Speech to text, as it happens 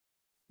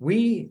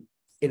we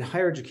in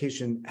higher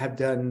education have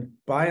done,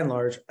 by and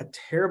large, a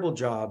terrible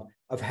job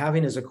of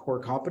having as a core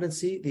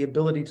competency the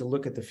ability to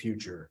look at the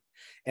future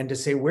and to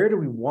say, where do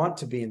we want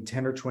to be in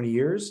 10 or 20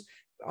 years?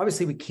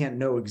 Obviously, we can't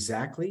know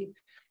exactly,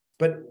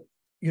 but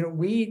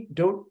we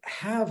don't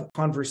have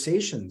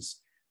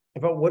conversations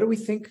about what do we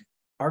think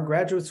our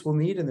graduates will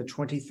need in the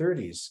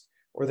 2030s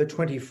or the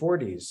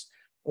 2040s,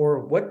 or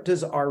what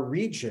does our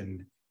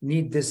region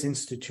need this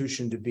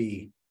institution to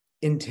be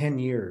in 10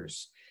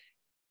 years?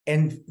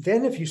 And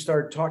then if you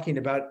start talking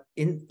about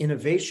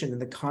innovation in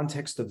the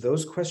context of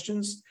those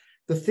questions,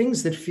 the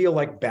things that feel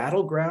like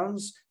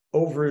battlegrounds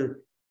over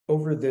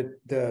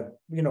the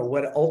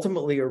what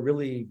ultimately are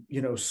really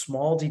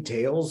small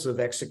details of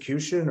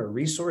execution or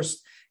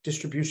resource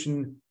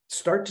distribution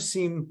start to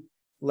seem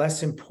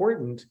less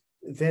important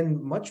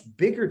than much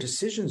bigger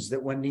decisions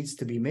that one needs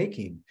to be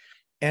making.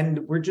 And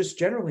we're just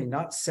generally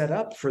not set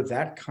up for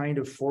that kind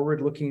of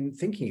forward-looking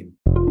thinking.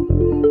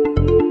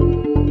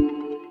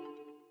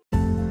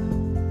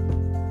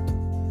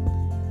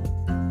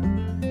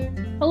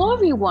 Hello,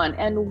 everyone,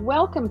 and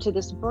welcome to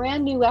this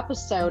brand new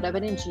episode of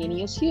An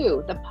Ingenious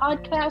You, the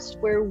podcast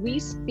where we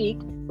speak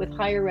with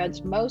higher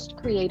ed's most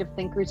creative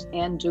thinkers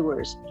and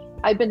doers.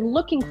 I've been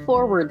looking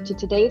forward to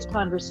today's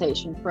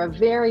conversation for a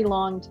very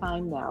long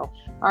time now.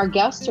 Our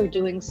guests are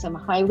doing some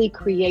highly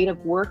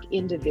creative work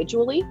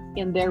individually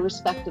in their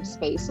respective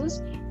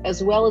spaces,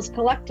 as well as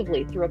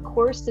collectively through a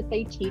course that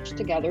they teach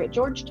together at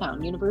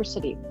Georgetown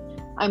University.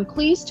 I'm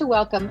pleased to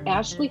welcome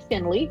Ashley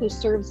Finley, who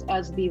serves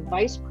as the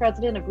Vice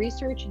President of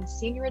Research and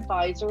Senior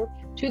Advisor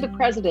to the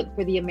President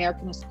for the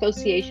American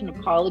Association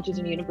of Colleges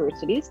and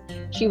Universities.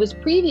 She was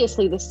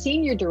previously the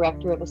Senior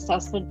Director of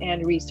Assessment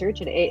and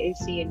Research at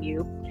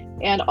AAC&U,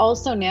 and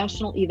also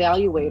National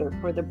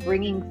Evaluator for the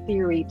Bringing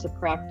Theory to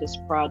Practice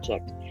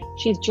project.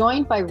 She's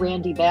joined by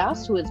Randy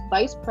Bass, who is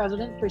Vice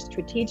President for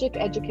Strategic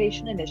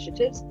Education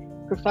Initiatives,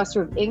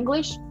 Professor of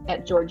English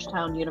at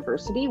Georgetown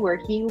University, where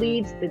he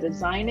leads the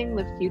Designing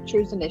the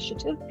Futures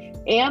Initiative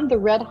and the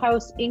Red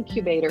House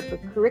Incubator for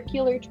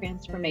Curricular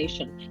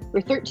Transformation.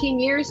 For 13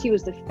 years, he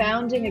was the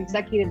founding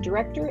executive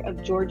director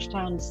of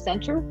Georgetown's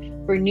Center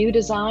for New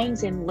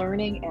Designs in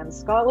Learning and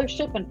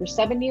Scholarship, and for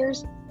 7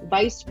 years,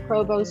 Vice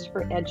Provost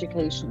for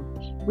Education.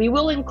 We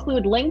will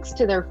include links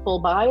to their full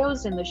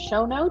bios in the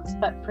show notes,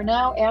 but for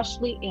now,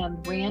 Ashley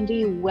and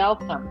Randy,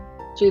 welcome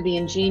to the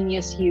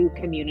Ingenious You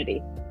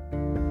community.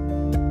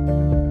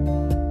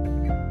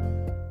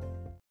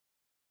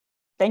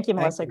 Thank you,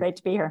 Melissa. Great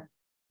to be here.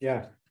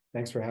 Yeah,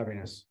 thanks for having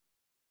us.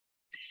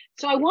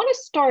 So I want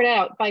to start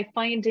out by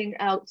finding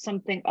out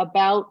something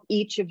about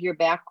each of your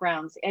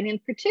backgrounds, and in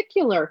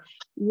particular,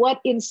 what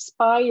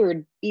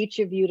inspired each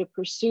of you to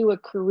pursue a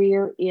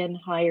career in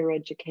higher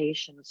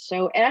education.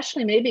 So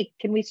Ashley, maybe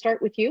can we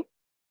start with you?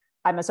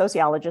 I'm a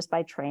sociologist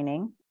by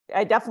training.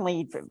 I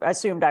definitely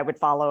assumed I would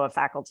follow a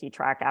faculty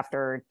track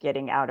after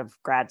getting out of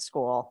grad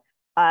school,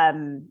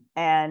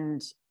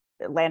 and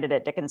landed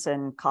at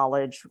Dickinson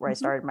College, where I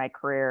started my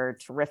career.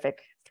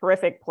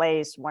 Terrific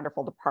place,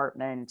 wonderful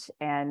department,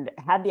 and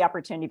had the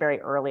opportunity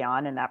very early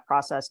on in that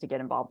process to get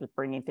involved with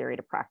Bringing Theory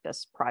to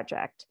Practice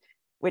project,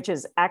 which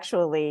is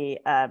actually,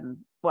 at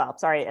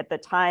the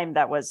time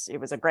it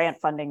was a grant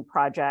funding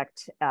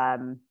project,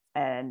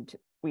 and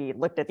we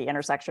looked at the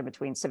intersection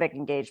between civic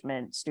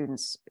engagement,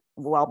 students'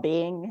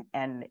 well-being,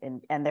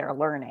 and their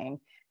learning.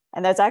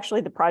 And that's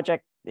actually the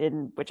project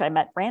in which I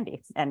met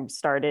Randy and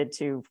started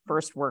to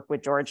first work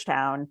with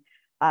Georgetown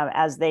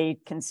as they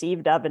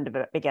conceived of and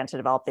began to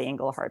develop the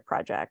Engelhardt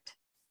project.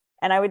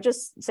 And I would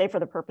just say, for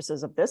the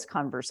purposes of this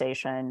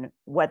conversation,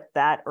 what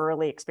that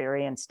early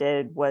experience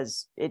did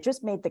was it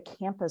just made the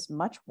campus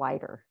much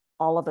wider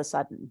all of a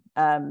sudden.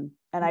 And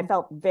I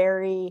felt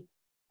very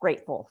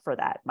grateful for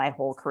that my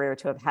whole career,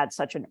 to have had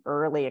such an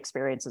early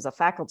experience as a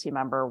faculty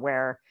member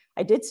where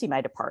I did see my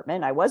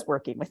department. I was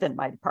working within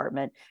my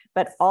department,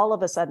 but all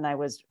of a sudden I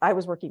was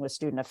working with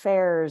student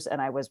affairs,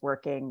 and I was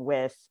working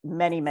with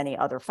many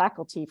other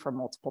faculty from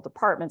multiple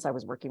departments. I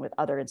was working with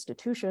other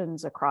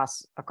institutions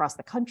across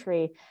the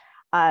country,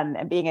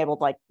 and being able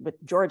to, like with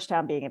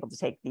Georgetown, being able to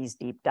take these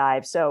deep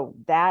dives. So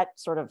that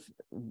sort of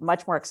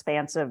much more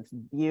expansive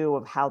view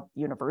of how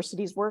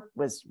universities work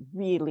was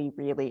really,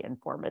 really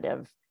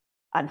informative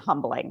and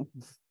humbling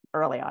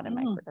early on in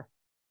my career.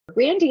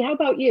 Randy, how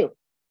about you?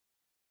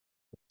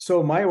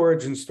 So my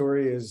origin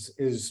story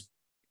is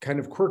kind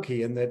of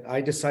quirky in that I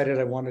decided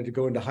I wanted to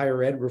go into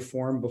higher ed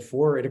reform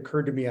before it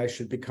occurred to me I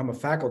should become a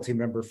faculty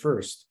member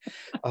first.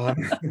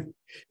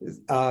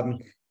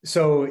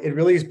 So it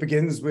really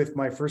begins with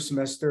my first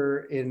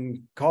semester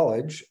in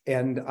college,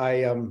 and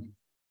I,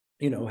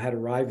 had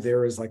arrived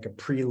there as like a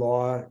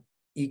pre-law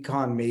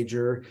econ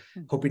major,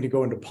 hoping to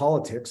go into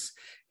politics.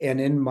 And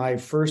in my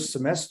first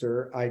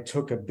semester, I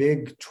took a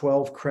big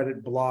 12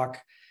 credit block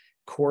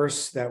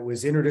course that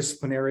was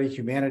interdisciplinary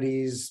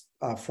humanities,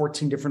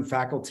 14 different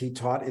faculty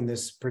taught in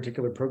this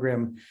particular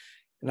program.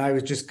 And I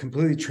was just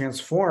completely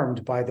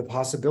transformed by the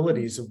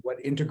possibilities of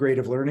what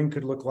integrative learning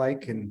could look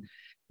like, and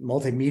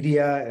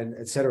multimedia, and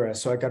et cetera.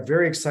 So I got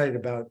very excited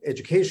about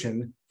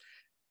education.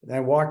 And I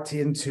walked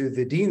into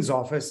the dean's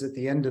office at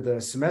the end of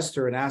the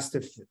semester and asked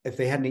if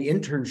they had any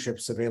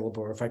internships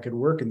available or if I could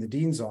work in the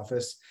dean's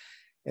office.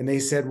 And they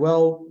said,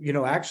 well,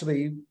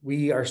 actually,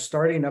 we are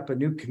starting up a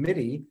new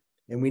committee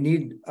and we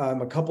need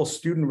a couple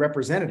student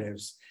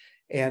representatives.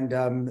 And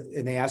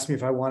they asked me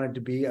if I wanted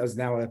to be, I was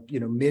now a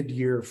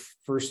mid-year,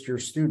 first-year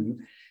student,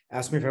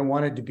 asked me if I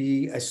wanted to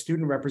be a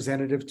student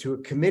representative to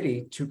a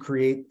committee to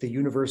create the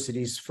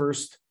university's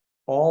first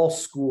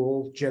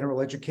all-school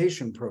general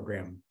education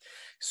program.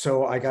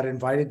 So I got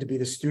invited to be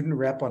the student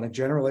rep on a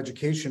general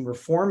education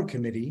reform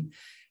committee.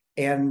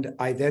 And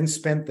I then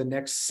spent the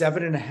next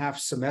 7.5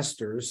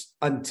 semesters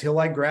until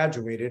I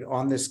graduated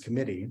on this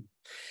committee.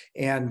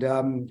 And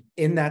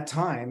in that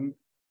time,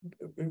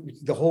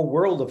 the whole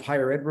world of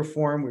higher ed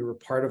reform, we were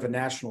part of a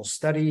national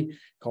study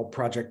called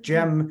Project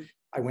GEM.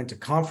 I went to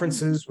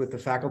conferences with the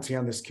faculty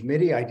on this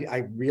committee.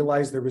 I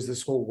realized there was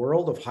this whole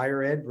world of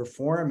higher ed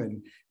reform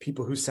and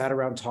people who sat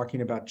around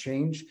talking about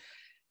change.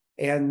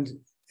 And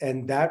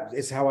that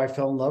is how I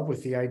fell in love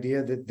with the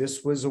idea that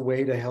this was a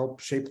way to help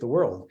shape the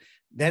world.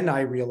 Then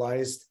I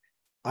realized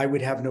I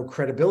would have no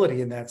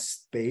credibility in that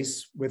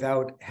space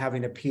without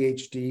having a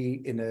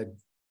PhD in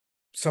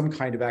some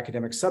kind of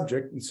academic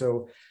subject. And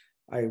so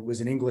I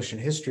was an English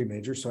and history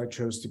major, so I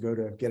chose to go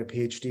to get a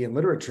PhD in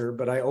literature,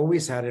 but I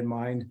always had in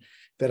mind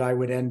that I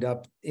would end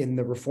up in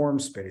the reform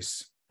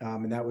space.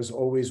 And that was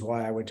always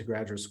why I went to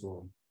graduate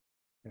school.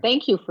 Yeah.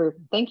 Thank you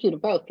to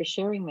both for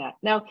sharing that.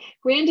 Now,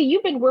 Randy,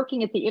 you've been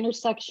working at the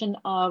intersection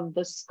of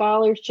the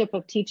scholarship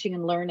of teaching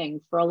and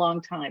learning for a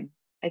long time.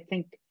 I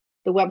think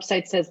the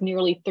website says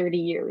nearly 30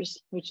 years,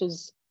 which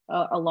is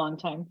a long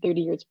time,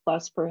 30 years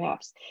plus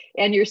perhaps.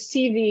 And your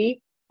CV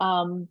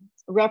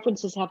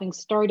references having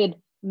started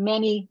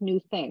many new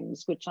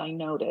things, which I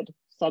noted,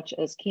 such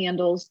as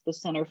Candles, the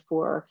Center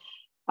for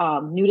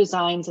New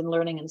Designs in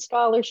Learning and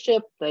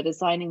Scholarship, the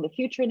Designing the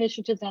Future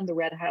Initiatives, and the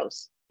Red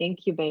House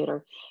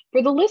Incubator.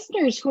 For the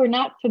listeners who are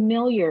not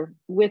familiar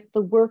with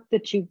the work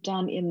that you've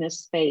done in this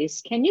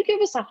space, can you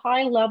give us a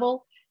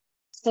high-level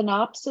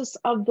synopsis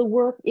of the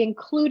work,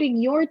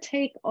 including your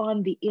take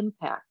on the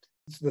impact?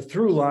 The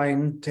through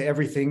line to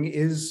everything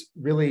is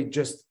really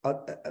just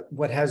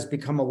what has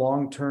become a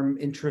long-term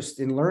interest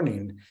in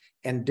learning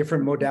and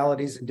different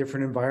modalities and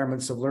different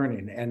environments of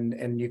learning.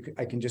 And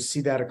I can just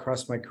see that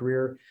across my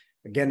career.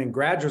 Again, in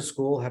graduate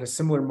school, had a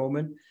similar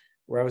moment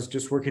where I was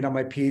just working on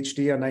my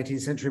PhD on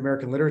 19th century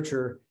American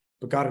literature,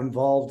 but got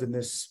involved in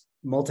this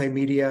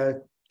multimedia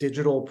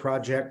digital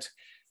project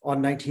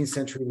on 19th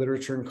century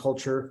literature and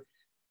culture.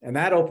 And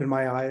that opened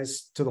my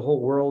eyes to the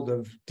whole world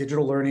of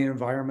digital learning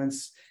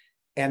environments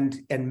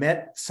and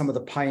met some of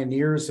the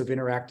pioneers of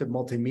interactive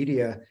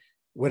multimedia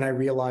when I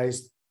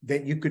realized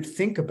that you could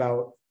think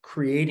about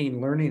creating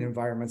learning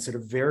environments at a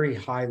very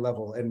high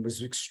level and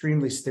was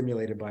extremely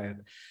stimulated by it.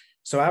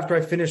 So after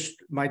I finished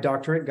my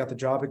doctorate, got the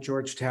job at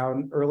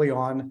Georgetown early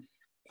on,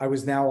 I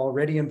was now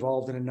already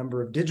involved in a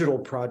number of digital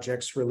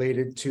projects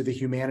related to the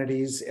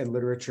humanities and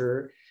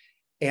literature.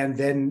 And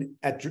then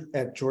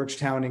at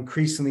Georgetown,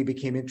 increasingly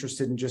became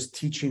interested in just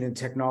teaching and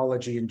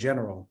technology in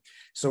general.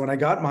 So when I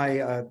got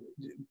my,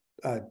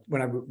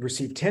 when I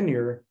received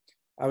tenure,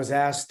 I was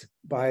asked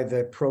by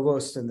the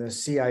provost and the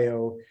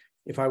CIO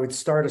if I would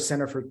start a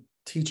Center for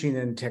Teaching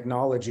and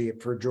Technology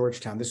for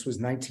Georgetown. This was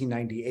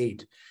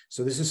 1998.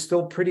 So this is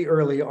still pretty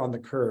early on the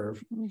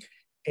curve.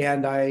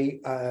 And I,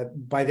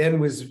 by then,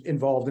 was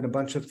involved in a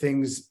bunch of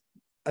things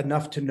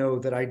enough to know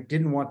that I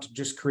didn't want to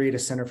just create a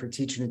Center for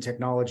Teaching and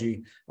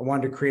Technology. I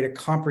wanted to create a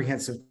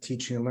comprehensive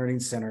teaching and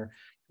learning center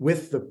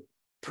with the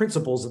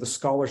principles of the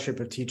scholarship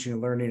of teaching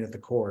and learning at the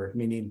core,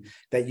 meaning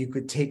that you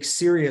could take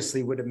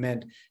seriously what it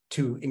meant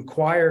to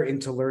inquire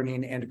into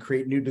learning and to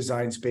create new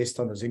designs based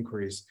on those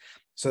inquiries.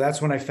 So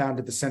that's when I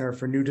founded the Center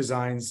for New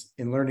Designs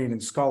in Learning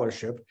and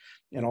Scholarship,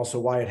 and also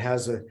why it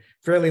has a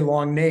fairly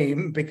long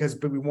name, but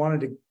we wanted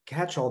to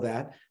catch all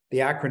that. The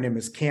acronym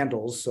is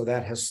CANDLES, so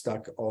that has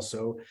stuck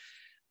also.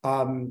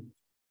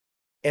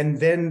 And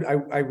then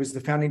I was the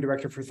founding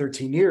director for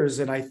 13 years,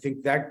 and I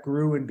think that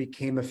grew and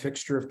became a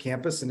fixture of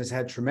campus and has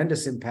had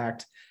tremendous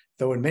impact,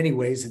 though in many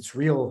ways its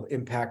real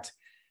impact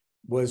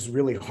was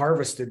really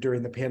harvested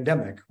during the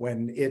pandemic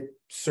when it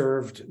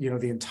served,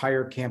 the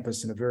entire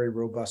campus in a very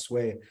robust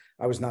way.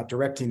 I was not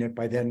directing it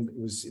by then. It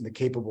was in the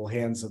capable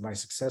hands of my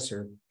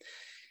successor.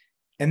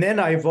 And then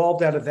I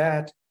evolved out of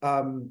that,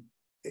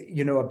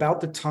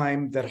 about the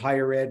time that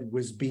higher ed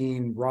was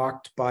being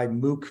rocked by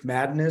MOOC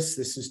madness.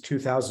 This is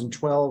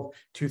 2012,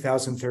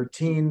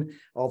 2013,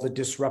 all the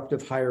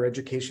disruptive higher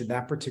education,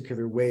 that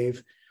particular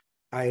wave.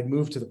 I had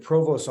moved to the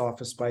provost's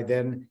office by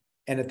then.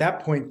 And at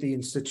that point, the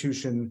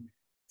institution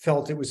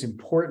felt it was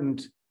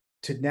important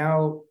to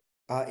now,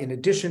 in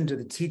addition to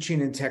the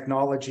teaching and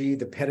technology,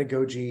 the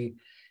pedagogy,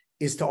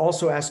 is to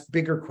also ask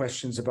bigger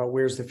questions about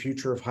where's the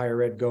future of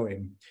higher ed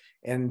going.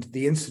 And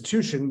the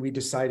institution, we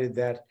decided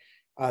that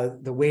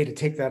the way to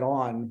take that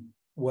on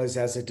was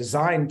as a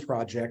design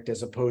project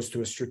as opposed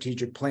to a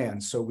strategic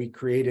plan. So we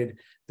created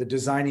the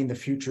Designing the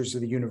Futures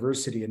of the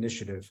University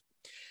initiative.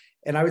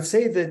 And I would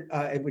say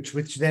that,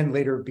 which then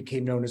later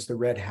became known as the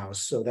Red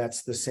House. So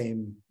that's the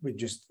same,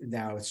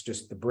 now it's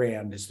just the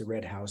brand is the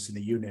Red House in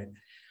the unit.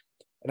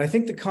 And I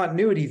think the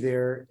continuity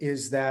there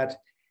is that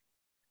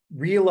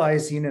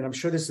realizing, and I'm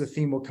sure this is a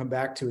theme we'll come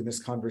back to in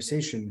this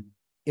conversation,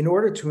 in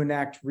order to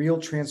enact real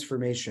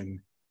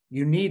transformation,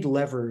 you need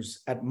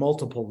levers at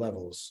multiple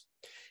levels.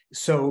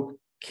 So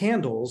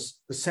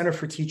Candles, the Center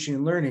for Teaching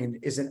and Learning,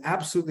 is an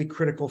absolutely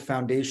critical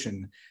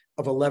foundation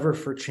of a lever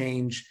for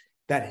change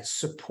that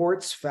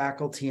supports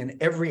faculty in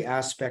every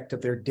aspect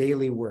of their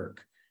daily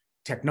work: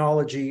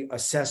 technology,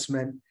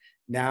 assessment,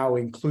 now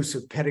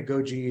inclusive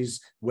pedagogies,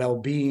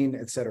 well-being,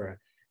 et cetera.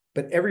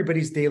 But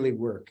everybody's daily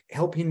work,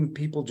 helping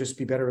people just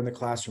be better in the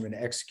classroom and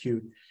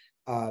execute,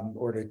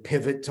 or to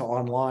pivot to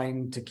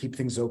online, to keep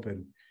things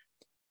open.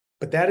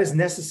 But that is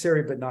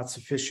necessary but not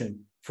sufficient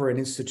for an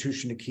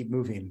institution to keep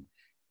moving.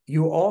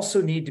 You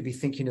also need to be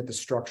thinking at the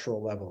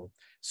structural level.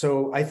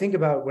 So I think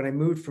about when I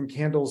moved from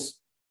Candles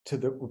to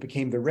what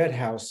became the Red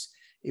House,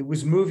 it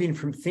was moving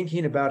from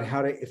thinking about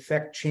how to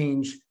effect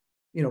change,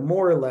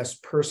 more or less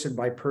person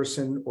by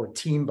person or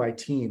team by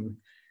team,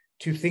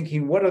 to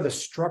thinking what are the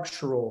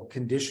structural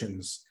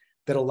conditions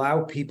that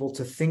allow people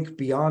to think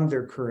beyond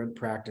their current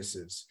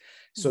practices.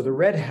 So the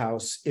Red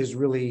House is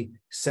really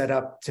set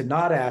up to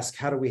not ask,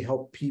 how do we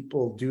help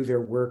people do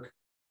their work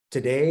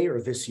today or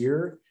this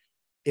year?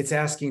 It's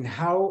asking,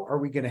 how are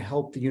we going to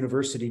help the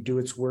university do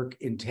its work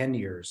in 10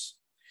 years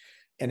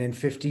and in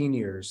 15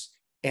 years?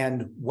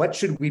 And what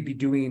should we be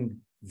doing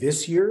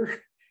this year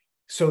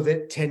so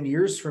that 10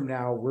 years from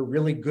now, we're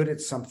really good at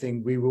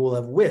something we will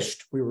have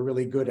wished we were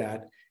really good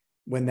at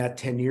when that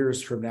 10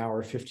 years from now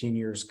or 15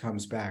 years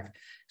comes back.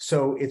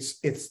 So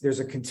there's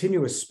a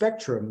continuous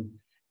spectrum,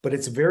 but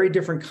it's a very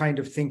different kind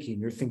of thinking.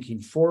 You're thinking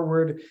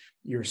forward,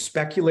 you're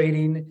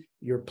speculating,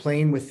 you're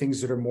playing with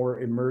things that are more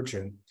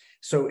emergent.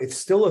 So it's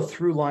still a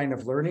through line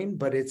of learning,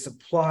 but it's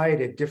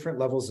applied at different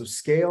levels of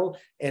scale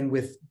and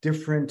with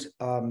different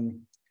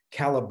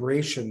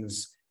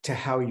calibrations to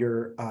how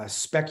you're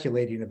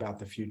speculating about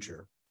the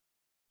future.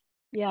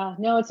 Yeah,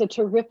 no, it's a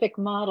terrific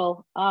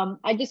model.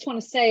 I just want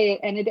to say,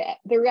 and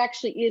there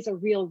actually is a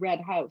real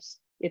Red House.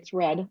 It's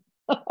red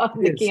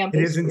on the campus.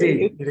 It is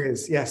indeed. It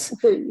is, yes.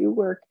 Where you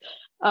work.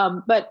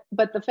 But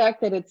the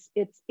fact that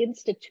it's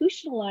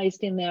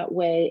institutionalized in that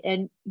way,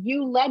 and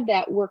you led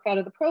that work out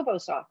of the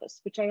provost's office,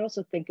 which I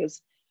also think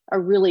is a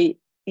really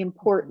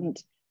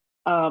important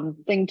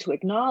thing to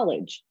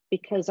acknowledge,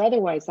 because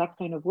otherwise that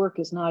kind of work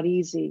is not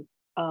easy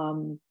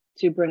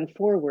to bring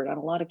forward on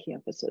a lot of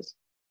campuses.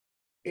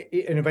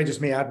 And if I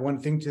just may add one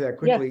thing to that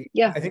quickly,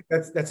 yeah. I think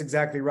that's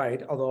exactly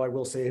right. Although I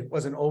will say it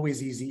wasn't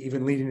always easy,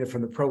 even leading it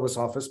from the provost's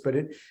office, but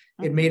it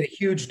made a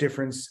huge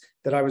difference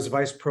that I was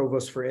vice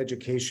provost for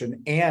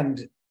education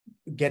and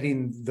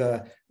getting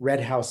the Red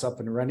House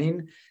up and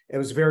running. It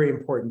was very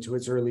important to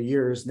its early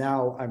years.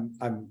 Now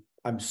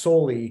I'm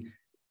solely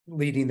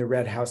leading the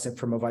Red House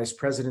from a vice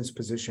president's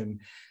position,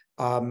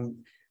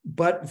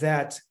 but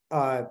that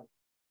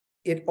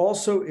it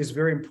also is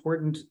very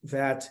important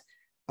that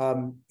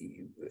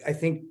I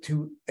think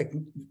to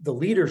the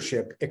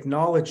leadership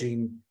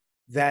acknowledging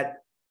that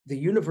the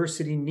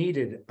university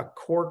needed a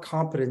core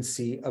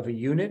competency of a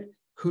unit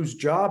whose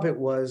job it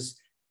was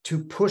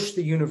to push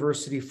the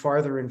university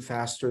farther and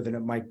faster than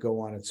it might go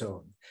on its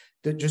own.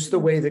 Just the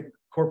way that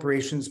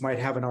corporations might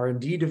have an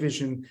R&D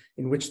division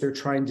in which they're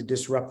trying to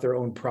disrupt their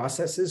own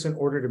processes in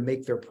order to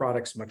make their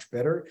products much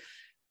better.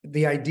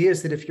 The idea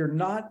is that if you're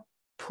not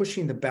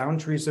pushing the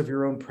boundaries of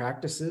your own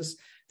practices,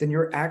 then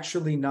you're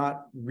actually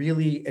not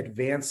really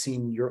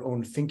advancing your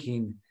own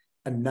thinking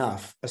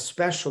enough,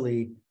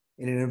 especially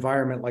in an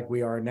environment like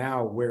we are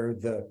now, where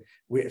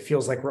it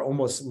feels like we're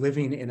almost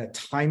living in a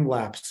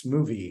time-lapse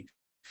movie.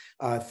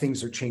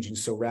 Things are changing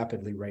so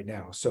rapidly right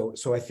now. So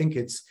I think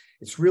it's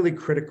really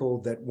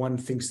critical that one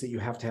thinks that you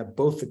have to have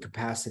both the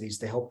capacities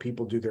to help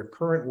people do their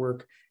current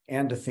work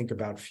and to think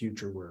about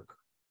future work.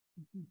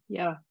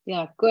 Yeah,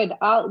 good.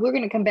 We're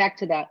going to come back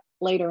to that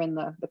later in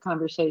the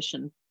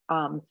conversation.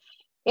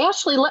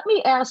 Ashley, let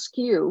me ask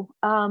you,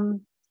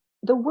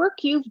 the work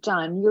you've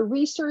done, your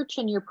research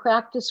and your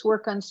practice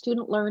work on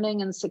student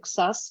learning and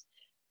success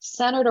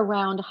centered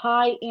around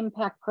high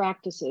impact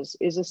practices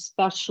is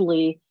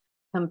especially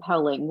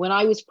compelling. When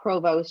I was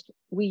provost,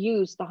 we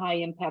used the high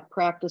impact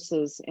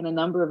practices in a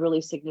number of really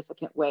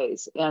significant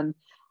ways. And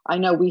I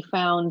know we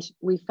found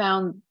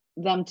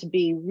them to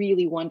be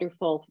really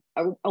wonderful,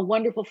 a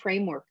wonderful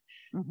framework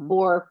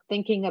for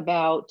thinking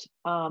about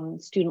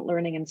student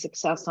learning and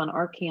success on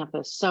our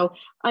campus. So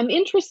I'm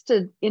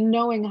interested in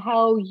knowing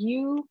how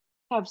you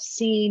have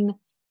seen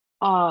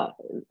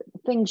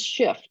things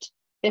shift,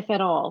 if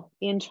at all,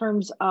 in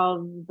terms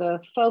of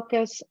the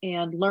focus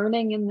and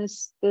learning in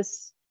this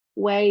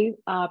way,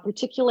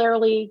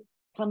 particularly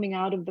coming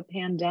out of the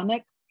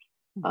pandemic.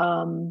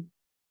 Any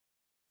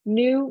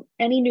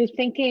new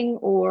thinking,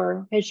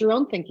 or has your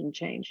own thinking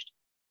changed?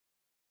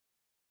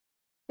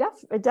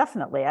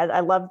 Definitely. I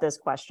love this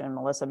question,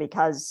 Melissa,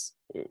 because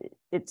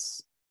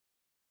it's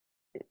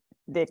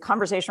the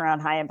conversation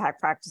around high impact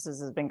practices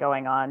has been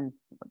going on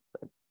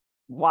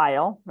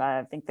while.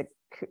 I think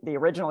the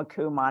original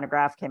coup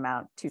monograph came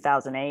out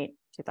 2008,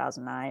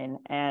 2009,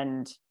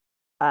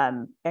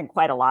 and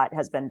quite a lot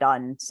has been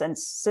done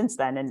since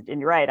then. And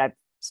you're right, I've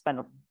spent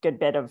a good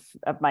bit of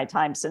my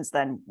time since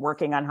then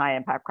working on high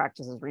impact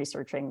practices,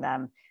 researching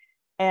them.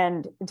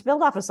 And to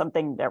build off of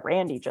something that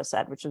Randy just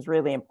said, which is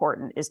really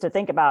important, is to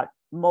think about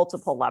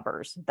multiple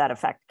levers that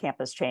affect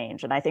campus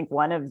change. And I think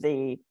one of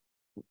the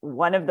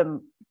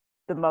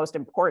most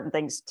important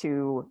things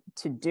to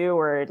do,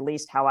 or at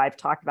least how I've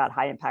talked about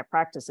high impact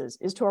practices,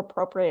 is to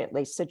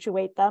appropriately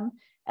situate them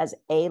as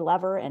a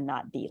lever and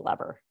not the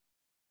lever.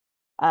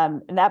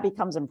 And that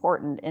becomes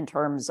important in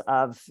terms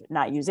of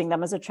not using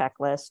them as a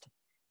checklist,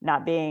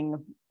 not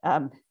being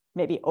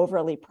maybe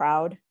overly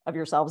proud of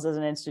yourselves as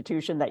an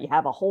institution that you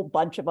have a whole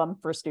bunch of them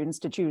for students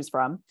to choose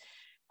from,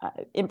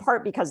 in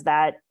part because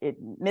that it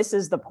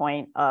misses the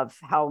point of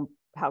how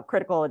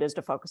critical it is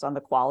to focus on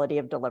the quality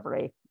of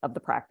delivery of the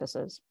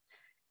practices,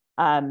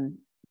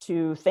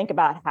 to think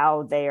about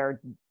how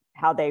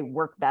they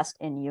work best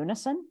in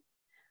unison,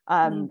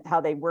 how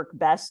they work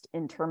best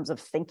in terms of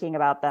thinking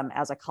about them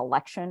as a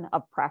collection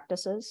of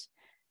practices,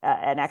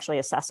 and actually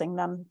assessing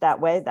them that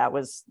way. That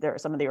was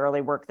some of the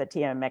early work that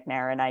Tia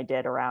McNair and I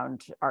did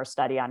around our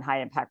study on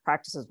high impact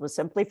practices, was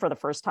simply for the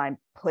first time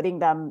putting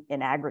them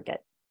in aggregate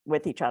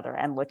with each other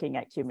and looking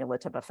at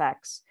cumulative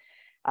effects.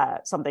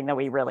 Something that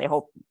we really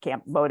hope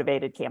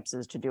motivated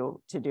campuses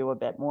to do a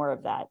bit more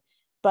of that.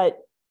 But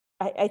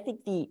I think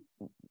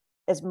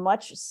as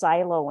much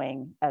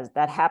siloing as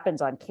that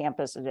happens on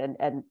campus,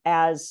 and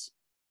as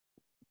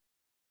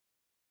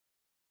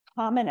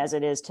common as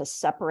it is to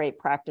separate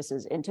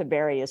practices into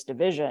various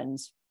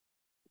divisions,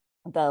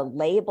 the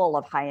label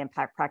of high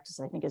impact practice,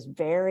 I think, is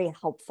very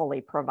helpfully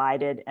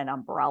provided an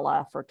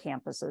umbrella for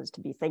campuses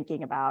to be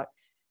thinking about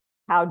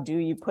how do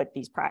you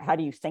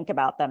think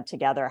about them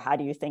together? How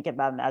do you think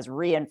about them as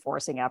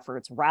reinforcing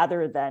efforts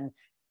rather than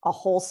a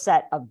whole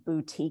set of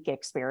boutique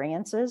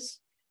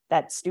experiences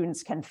that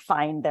students can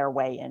find their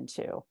way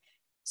into?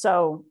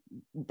 So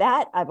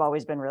that I've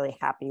always been really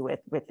happy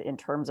with in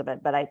terms of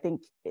it. But I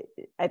think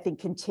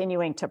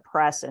continuing to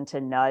press and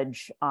to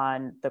nudge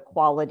on the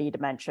quality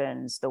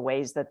dimensions, the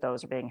ways that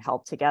those are being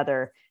held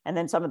together, and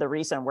then some of the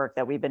recent work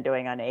that we've been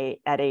doing at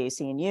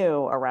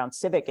AAC&U around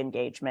civic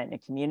engagement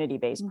and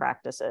community-based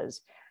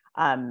practices.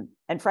 And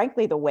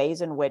frankly, the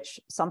ways in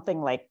which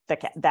something like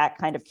that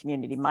kind of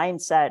community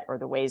mindset, or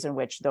the ways in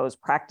which those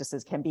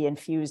practices can be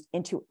infused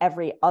into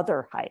every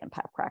other high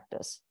impact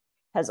practice,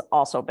 has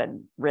also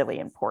been really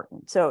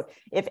important. So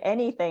if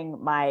anything,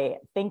 my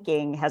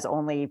thinking has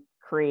only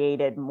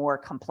created more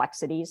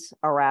complexities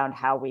around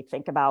how we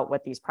think about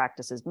what these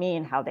practices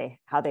mean, how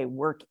they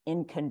work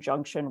in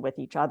conjunction with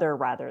each other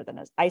rather than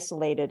as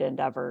isolated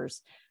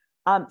endeavors,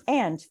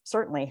 and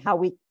certainly how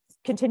we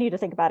continue to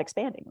think about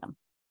expanding them,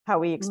 how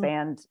we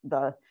expand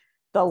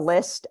the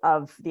list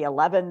of the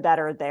 11 that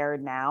are there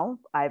now.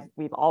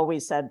 We've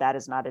always said that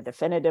is not a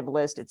definitive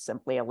list. It's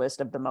simply a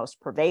list of the most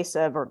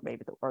pervasive, or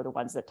maybe the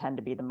ones that tend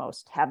to be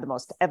have the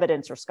most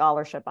evidence or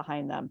scholarship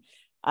behind them.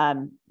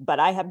 But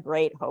I have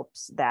great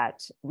hopes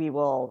that we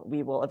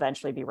will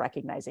eventually be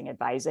recognizing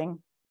advising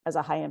as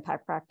a high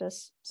impact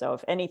practice. So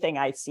if anything,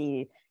 I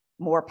see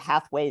more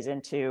pathways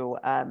into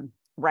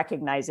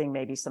recognizing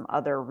maybe some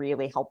other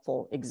really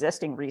helpful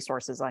existing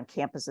resources on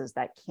campuses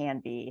that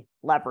can be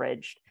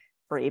leveraged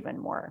for even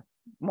more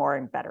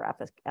and better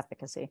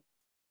efficacy.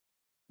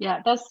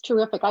 Yeah, that's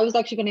terrific. I was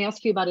actually going to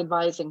ask you about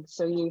advising,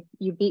 so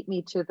you beat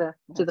me to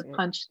the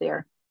punch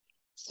there.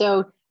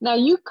 So now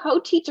you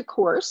co-teach a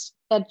course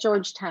at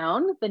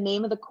Georgetown. The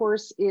name of the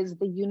course is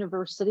The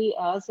University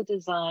as a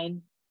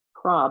Design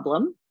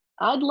Problem.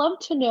 I'd love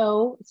to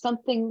know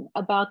something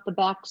about the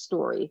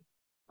backstory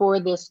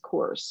for this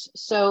course.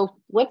 So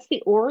what's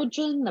the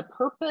origin, the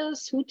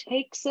purpose, who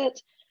takes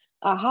it?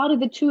 How did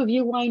the two of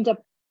you wind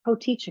up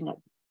co-teaching it?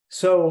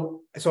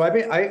 So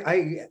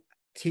I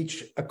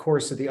teach a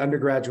course at the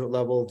undergraduate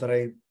level that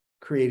I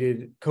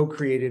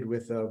co-created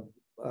with a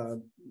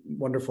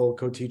wonderful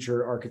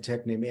co-teacher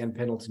architect named Ann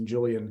Pendleton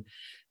Julian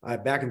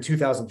back in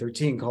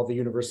 2013, called The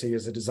University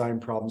as a Design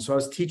Problem. So I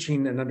was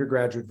teaching an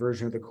undergraduate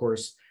version of the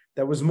course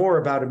that was more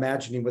about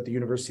imagining what the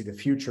university of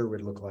the future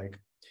would look like.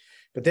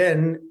 But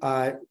then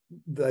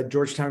the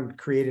Georgetown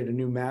created a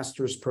new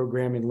master's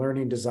program in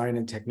learning, design,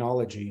 and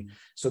technology.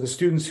 So the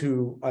students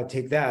who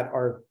take that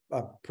are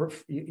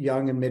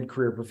young and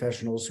mid-career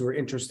professionals who are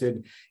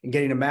interested in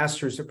getting a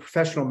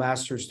professional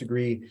master's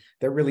degree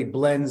that really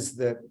blends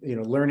the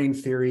learning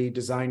theory,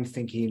 design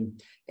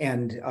thinking,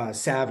 and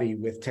savvy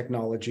with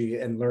technology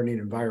and learning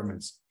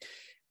environments.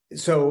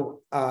 So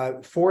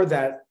for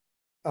that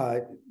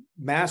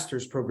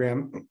master's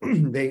program,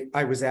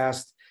 I was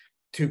asked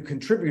to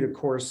contribute a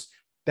course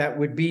that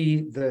would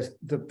be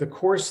the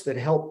course that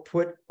helped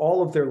put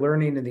all of their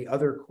learning and the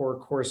other core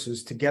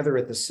courses together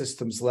at the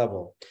systems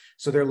level.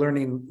 So they're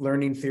learning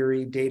learning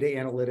theory, data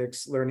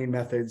analytics, learning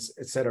methods,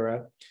 et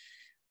cetera.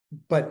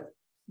 But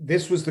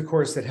this was the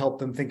course that helped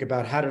them think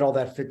about how did all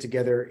that fit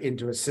together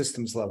into a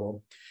systems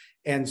level.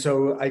 And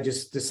so I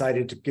just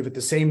decided to give it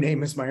the same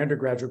name as my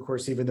undergraduate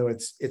course, even though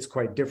it's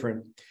quite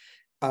different,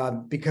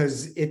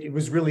 because it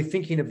was really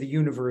thinking of the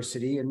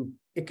university, and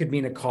it could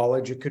mean a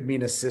college, it could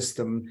mean a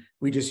system.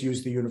 We just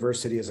use the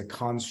university as a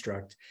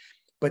construct,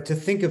 but to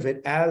think of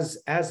it as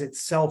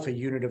itself a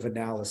unit of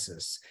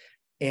analysis.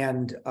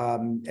 And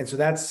so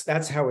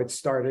that's how it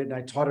started. And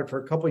I taught it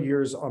for a couple of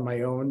years on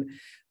my own,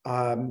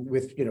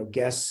 with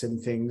guests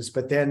and things.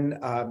 But then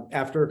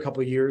after a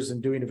couple of years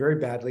and doing it very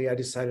badly, I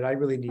decided I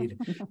really need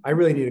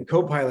a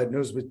co-pilot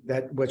knows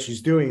what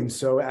she's doing.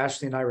 So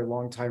Ashley and I were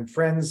longtime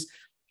friends,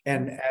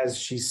 and as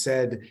she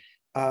said,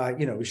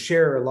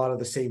 share a lot of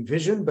the same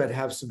vision, but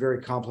have some very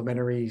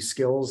complementary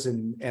skills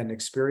and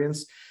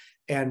experience.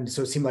 And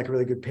so it seemed like a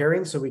really good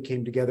pairing. So we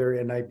came together,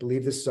 and I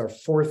believe this is our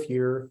 4th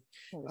year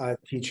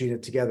teaching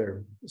it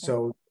together.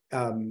 So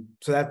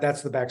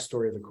that's the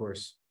backstory of the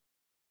course.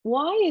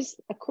 Why is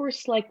a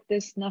course like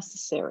this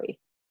necessary?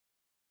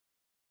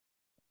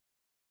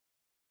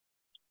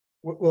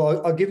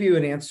 Well, I'll give you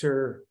an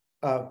answer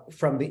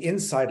from the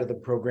inside of the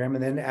program,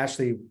 and then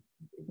Ashley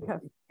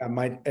I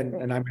might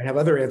have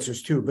other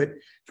answers too. But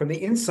from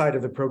the inside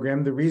of the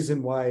program, the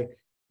reason why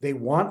they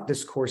want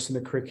this course in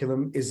the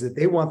curriculum is that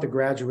they want the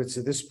graduates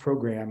of this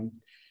program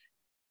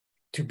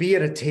to be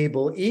at a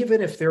table,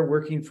 even if they're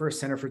working for a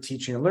Center for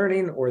Teaching and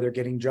Learning, or they're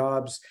getting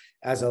jobs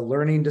as a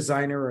learning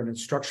designer or an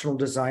instructional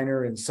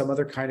designer in some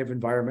other kind of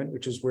environment,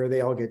 which is where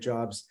they all get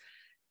jobs.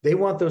 They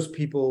want those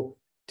people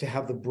to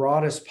have the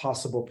broadest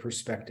possible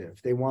perspective.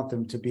 They want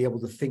them to be able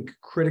to think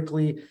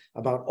critically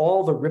about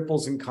all the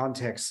ripples and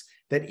contexts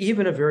that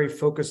even a very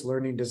focused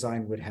learning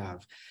design would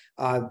have.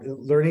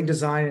 Learning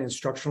design and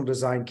instructional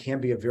design can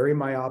be a very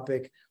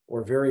myopic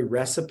or very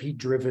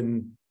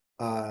recipe-driven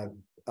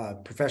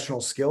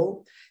professional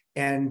skill,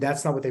 and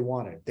that's not what they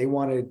wanted. They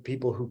wanted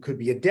people who could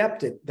be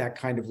adept at that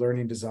kind of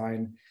learning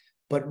design,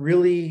 but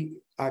really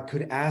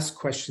could ask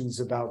questions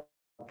about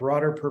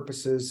broader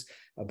purposes,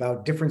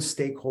 about different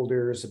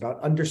stakeholders,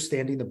 about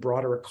understanding the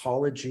broader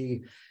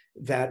ecology,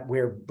 that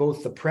where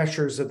both the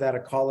pressures of that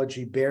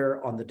ecology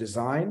bear on the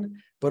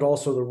design, but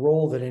also the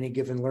role that any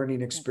given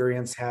learning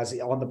experience has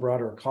on the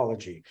broader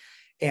ecology.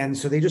 And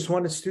so they just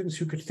wanted students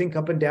who could think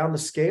up and down the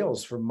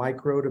scales from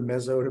micro to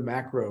meso to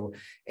macro.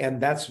 And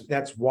that's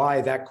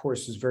why that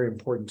course is very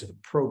important to the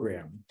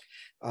program.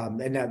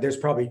 And now there's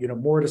probably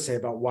more to say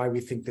about why we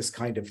think this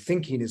kind of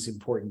thinking is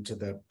important to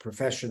the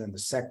profession and the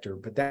sector,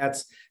 but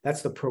that's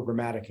the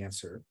programmatic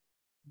answer.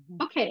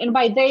 Okay, and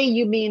by they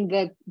you mean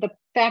the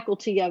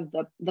faculty of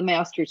the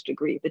master's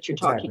degree that you're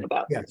talking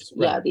about. Yes,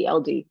 right. Yeah,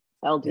 the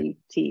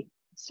LDT.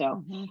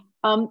 So,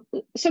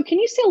 so can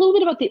you say a little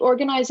bit about the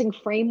organizing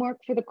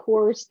framework for the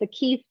course, the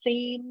key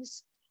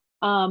themes,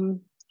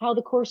 how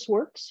the course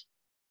works?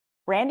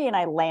 Randy and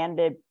I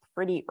landed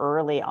pretty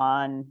early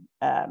on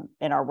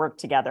in our work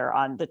together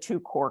on the 2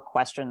 core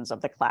questions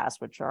of the class,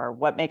 which are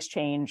what makes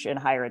change in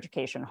higher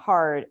education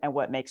hard and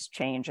what makes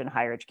change in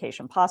higher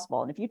education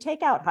possible. And if you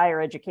take out higher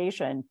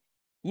education,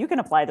 you can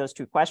apply those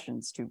 2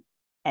 questions to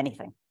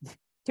anything,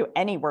 to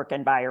any work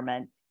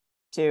environment,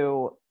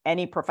 to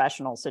any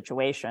professional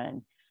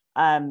situation.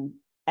 And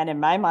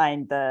in my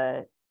mind,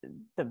 the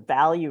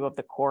value of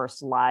the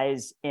course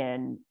lies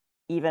in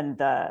even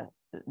the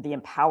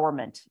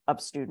empowerment of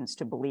students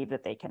to believe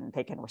that they can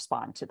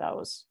respond to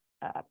those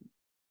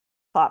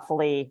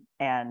thoughtfully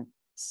and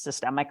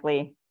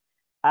systemically.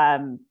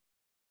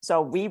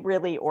 So we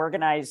really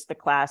organize the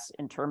class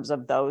in terms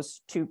of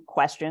those 2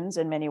 questions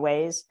in many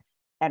ways.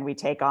 And we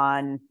take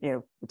on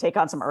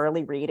some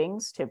early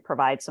readings to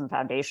provide some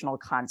foundational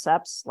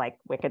concepts like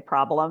wicked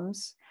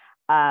problems.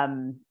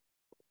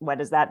 What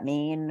does that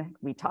mean?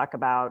 We talk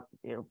about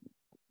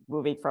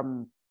moving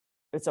from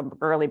some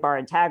early bar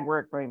and tag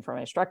work, moving from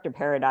an instructor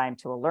paradigm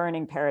to a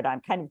learning paradigm,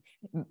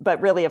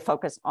 but really a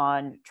focus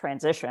on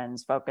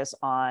transitions, focus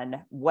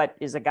on what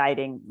is a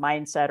guiding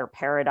mindset or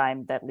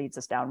paradigm that leads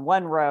us down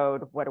one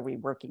road, what are we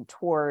working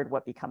toward,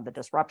 what become the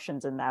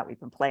disruptions in that. We've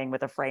been playing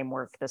with a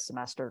framework this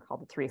semester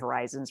called the 3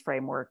 Horizons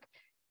framework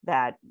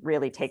that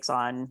really takes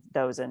on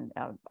those in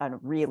a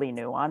really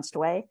nuanced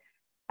way.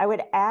 I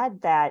would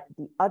add that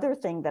the other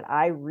thing that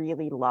I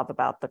really love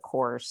about the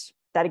course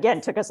that,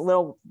 again, took us a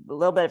little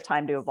bit of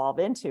time to evolve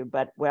into,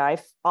 but what I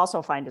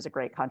also find is a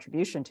great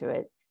contribution to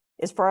it,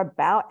 is for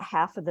about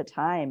half of the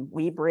time,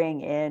 we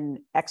bring in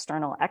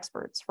external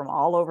experts from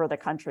all over the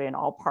country and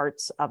all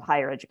parts of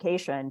higher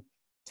education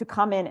to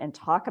come in and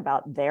talk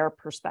about their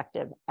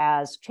perspective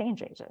as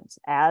change agents,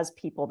 as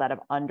people that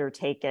have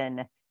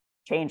undertaken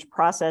change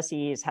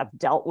processes, have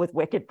dealt with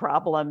wicked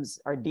problems,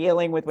 are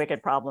dealing with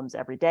wicked problems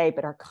every day,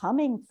 but are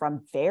coming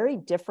from very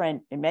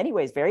different, in many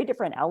ways, very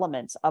different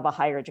elements of a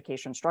higher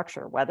education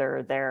structure,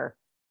 whether they're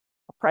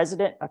a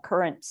president, a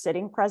current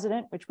sitting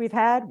president, which we've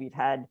had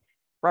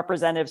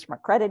representatives from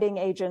accrediting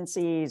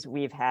agencies,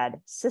 we've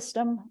had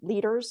system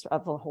leaders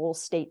of the whole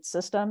state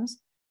systems,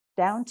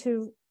 down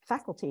to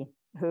faculty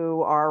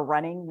who are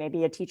running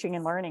maybe a teaching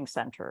and learning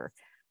center.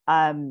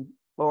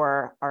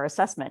 or our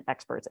assessment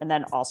experts, and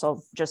then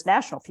also just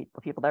national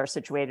people that are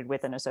situated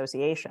within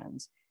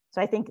associations. So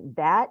I think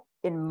that,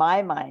 in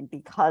my mind,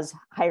 because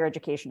higher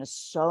education is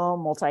so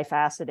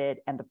multifaceted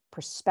and the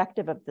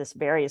perspective of this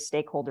various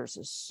stakeholders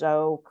is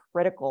so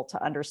critical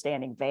to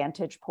understanding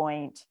vantage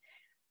point,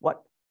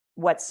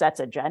 what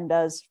sets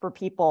agendas for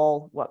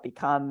people, what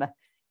become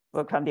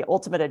the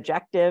ultimate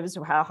objectives,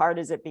 how hard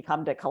does it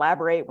become to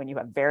collaborate when you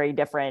have very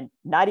different,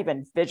 not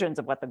even visions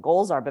of what the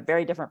goals are, but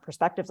very different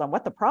perspectives on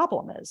what the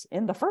problem is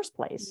in the first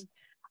place.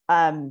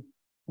 Those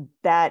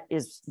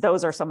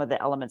are some of the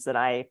elements that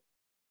I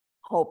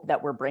hope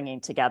that we're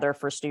bringing together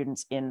for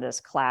students in this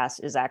class,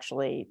 is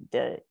actually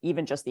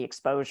even just the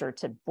exposure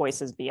to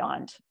voices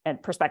beyond,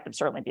 and perspectives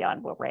certainly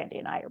beyond what Randy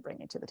and I are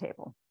bringing to the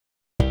table.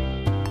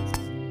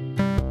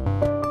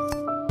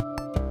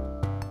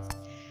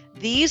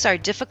 These are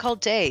difficult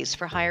days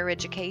for higher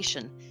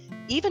education.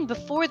 Even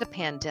before the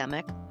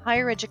pandemic,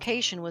 higher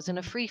education was in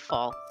a free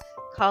fall.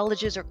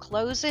 Colleges are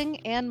closing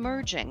and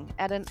merging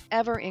at an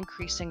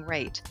ever-increasing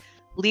rate.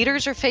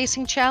 Leaders are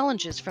facing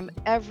challenges from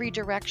every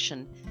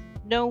direction.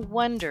 No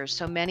wonder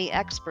so many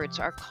experts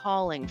are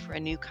calling for a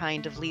new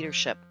kind of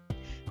leadership.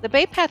 The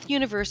Bay Path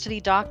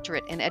University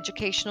Doctorate in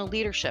Educational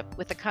Leadership,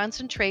 with a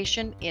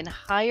concentration in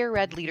Higher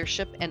Ed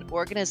Leadership and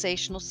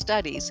Organizational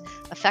Studies,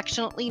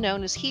 affectionately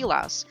known as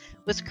HELOS,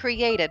 was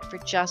created for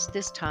just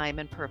this time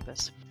and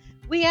purpose.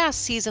 We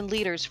asked seasoned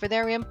leaders for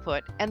their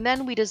input, and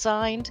then we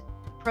designed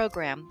a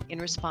program in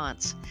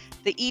response.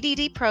 The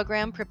EDD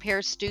program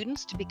prepares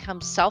students to become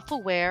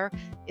self-aware,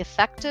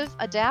 effective,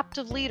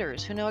 adaptive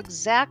leaders who know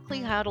exactly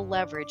how to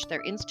leverage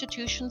their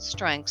institution's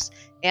strengths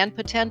and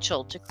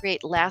potential to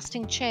create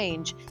lasting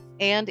change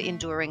and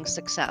enduring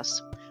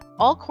success.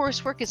 All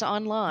coursework is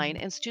online,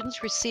 and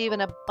students receive an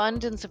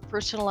abundance of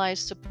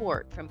personalized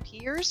support from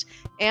peers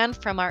and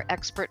from our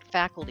expert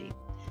faculty.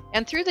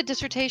 And through the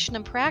dissertation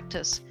and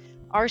practice,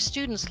 our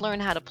students learn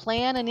how to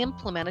plan and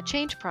implement a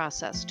change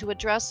process to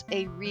address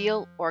a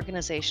real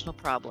organizational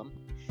problem.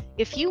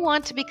 If you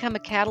want to become a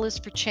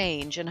catalyst for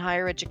change in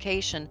higher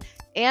education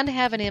and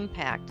have an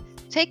impact,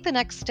 take the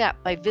next step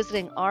by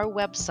visiting our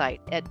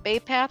website at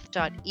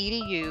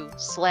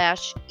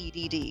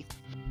baypath.edu/EDD.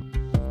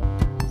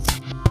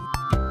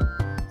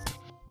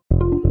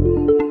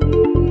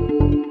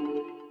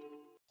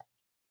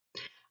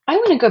 I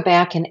want to go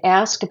back and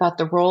ask about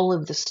the role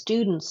of the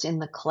students in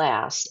the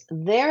class.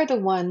 They're the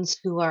ones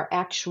who are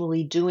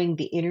actually doing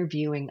the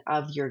interviewing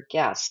of your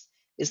guests.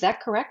 Is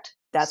that correct?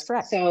 That's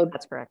correct. So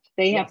that's correct.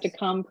 they have to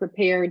come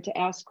prepared to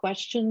ask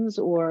questions,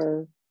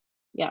 or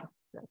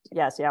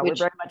Yes, we're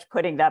very much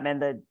putting them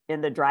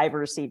in the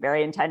driver's seat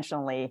very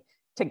intentionally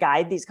to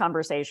guide these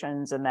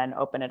conversations and then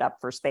open it up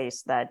for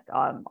space that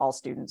all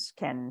students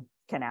can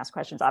ask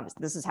questions.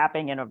 Obviously, this is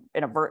happening in a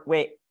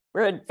way.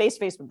 We're in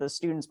face-to-face with the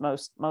students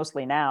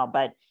mostly now,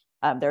 but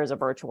there's a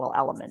virtual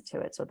element to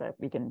it so that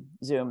we can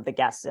Zoom the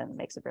guests in.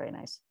 Makes it very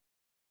nice.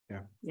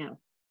 Yeah.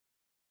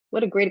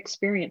 What a great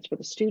experience for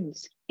the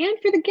students and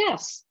for the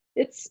guests.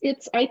 It's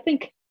I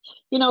think,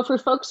 for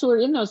folks who are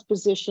in those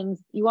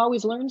positions, you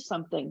always learn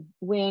something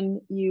when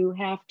you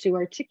have to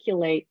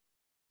articulate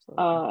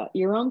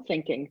your own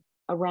thinking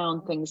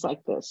around things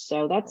like this.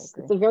 So it's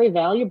a very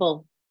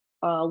valuable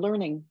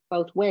learning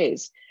both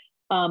ways.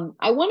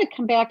 I want to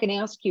come back and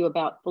ask you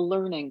about the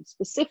learning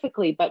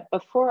specifically, but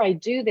before I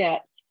do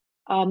that,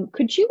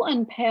 could you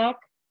unpack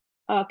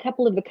a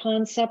couple of the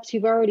concepts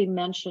you've already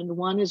mentioned?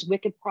 One is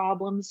wicked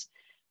problems.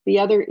 The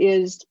other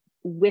is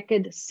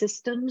wicked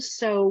systems.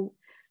 So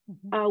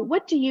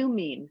what do you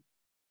mean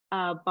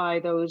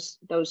by those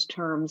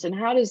terms, and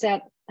how to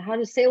say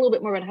a little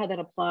bit more about how that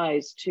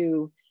applies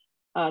to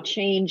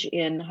change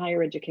in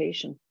higher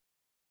education?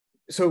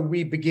 So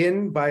we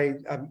begin by,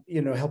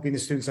 helping the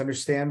students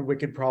understand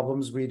wicked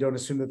problems. We don't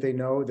assume that they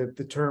know that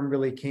the term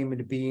really came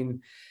into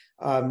being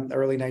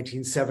early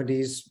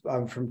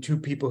 1970s from two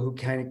people who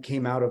kind of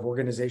came out of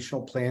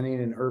organizational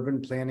planning and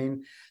urban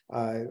planning,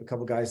 a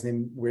couple of guys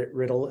named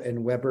Riddle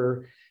and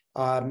Weber,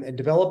 and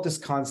developed this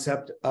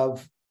concept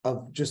of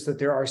just that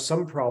there are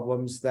some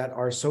problems that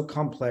are so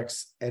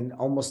complex and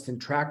almost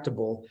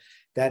intractable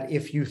that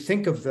if you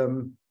think of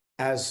them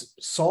as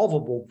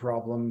solvable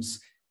problems,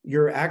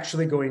 you're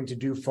actually going to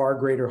do far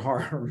greater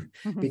harm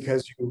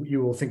because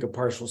you will think of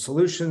partial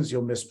solutions,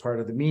 you'll miss part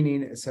of the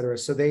meaning, et cetera.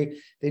 So they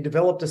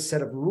developed a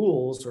set of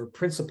rules or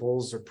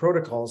principles or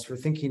protocols for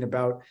thinking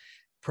about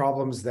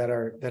problems that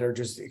are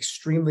just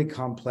extremely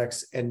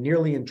complex and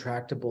nearly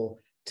intractable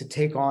to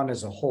take on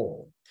as a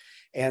whole.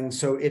 And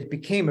so it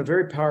became a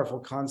very powerful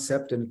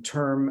concept and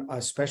term,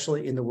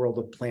 especially in the world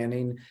of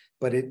planning,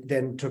 but it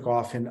then took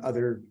off in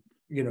other,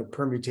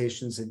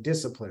 permutations and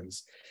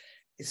disciplines.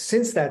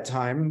 Since that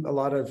time, a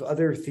lot of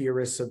other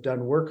theorists have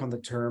done work on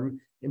the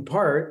term, in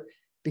part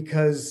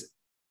because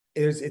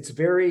it's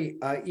very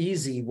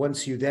easy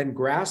once you then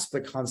grasp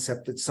the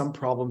concept that some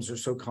problems are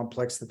so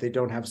complex that they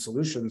don't have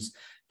solutions,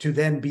 to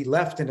then be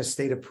left in a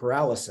state of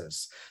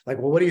paralysis. Like,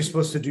 well, what are you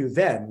supposed to do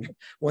then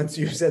once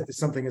you've said that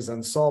something is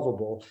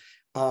unsolvable?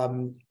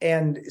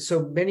 And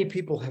so many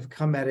people have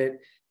come at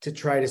it to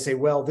try to say,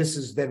 well, this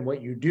is then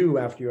what you do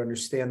after you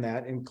understand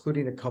that,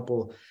 including a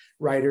couple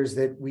writers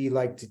that we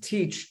like to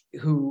teach,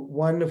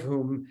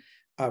 one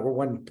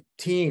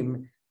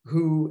team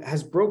who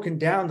has broken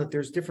down that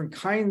there's different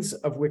kinds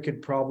of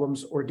wicked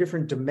problems or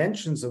different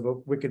dimensions of a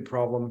wicked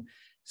problem,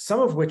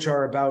 some of which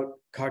are about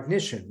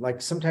cognition.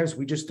 Like sometimes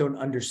we just don't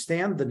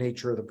understand the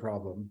nature of the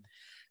problem,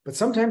 but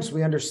sometimes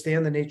we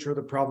understand the nature of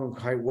the problem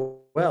quite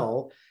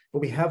well, but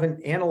we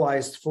haven't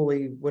analyzed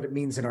fully what it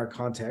means in our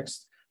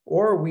context,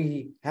 or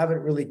we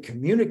haven't really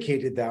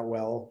communicated that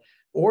well,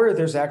 or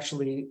there's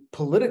actually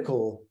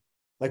political,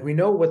 like we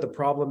know what the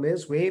problem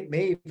is, we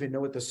may even know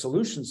what the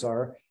solutions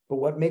are, but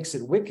what makes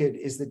it wicked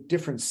is that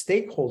different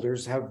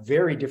stakeholders have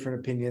very different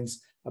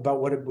opinions about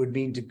what it would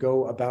mean to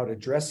go about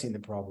addressing the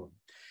problem.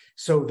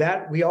 So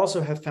that we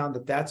also have found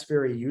that that's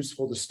very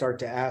useful to start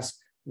to ask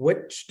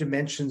which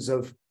dimensions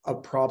of a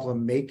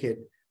problem make it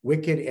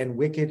wicked, and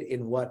wicked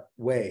in what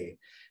way.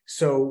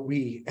 So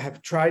we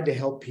have tried to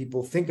help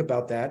people think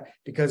about that,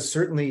 because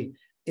certainly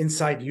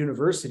inside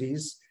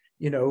universities,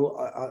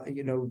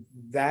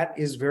 that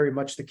is very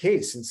much the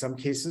case. In some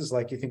cases,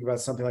 like you think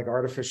about something like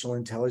artificial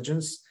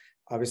intelligence,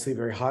 obviously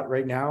very hot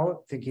right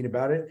now, thinking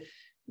about it,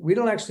 we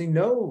don't actually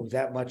know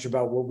that much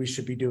about what we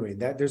should be doing.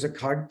 That there's a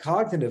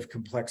cognitive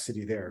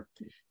complexity there.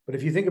 But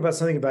if you think about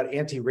something about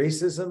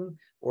anti-racism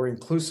or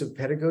inclusive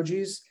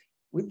pedagogies,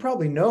 we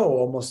probably know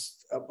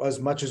almost as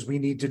much as we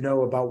need to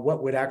know about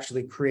what would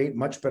actually create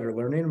much better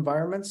learning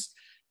environments.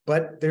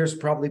 But there's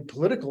probably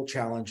political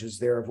challenges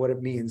there of what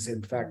it means.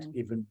 In fact,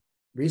 even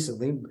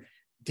recently,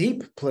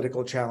 deep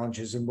political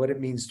challenges and what it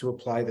means to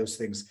apply those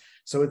things.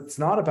 So it's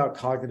not about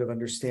cognitive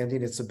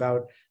understanding, it's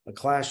about a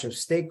clash of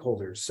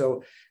stakeholders.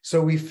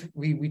 So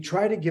we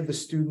try to give the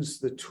students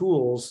the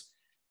tools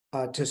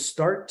to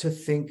start to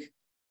think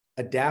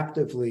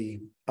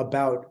adaptively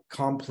about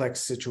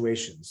complex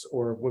situations,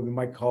 or what we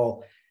might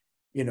call,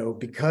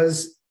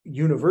 because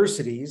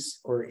universities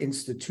or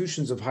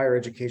institutions of higher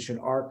education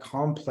are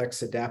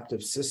complex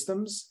adaptive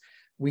systems,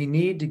 we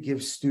need to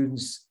give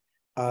students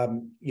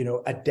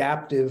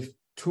adaptive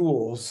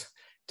tools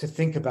to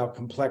think about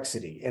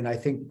complexity. And I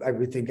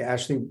would think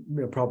Ashley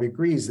probably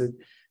agrees that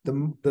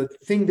the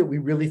thing that we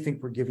really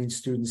think we're giving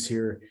students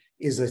here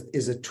is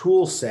a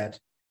tool set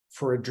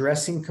for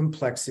addressing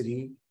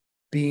complexity,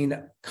 being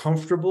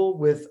comfortable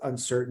with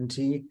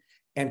uncertainty,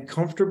 and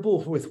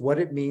comfortable with what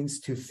it means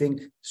to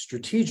think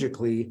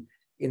strategically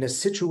in a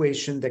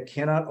situation that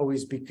cannot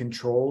always be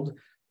controlled,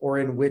 or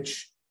in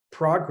which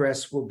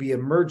progress will be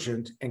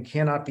emergent and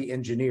cannot be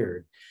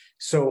engineered.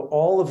 So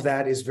all of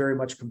that is very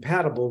much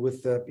compatible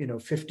with the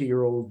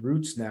 50-year-old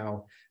roots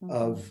now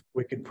of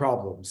wicked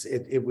problems.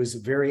 It was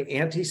a very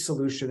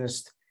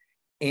anti-solutionist,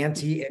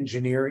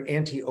 anti-engineer,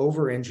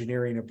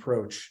 anti-over-engineering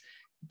approach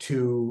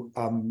to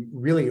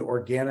really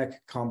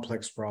organic,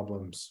 complex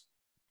problems.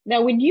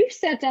 Now, when you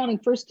sat down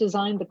and first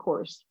designed the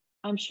course,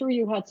 I'm sure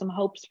you had some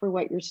hopes for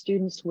what your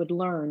students would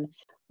learn.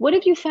 What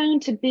have you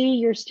found to be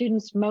your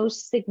students'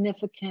 most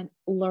significant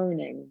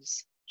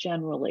learnings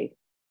generally?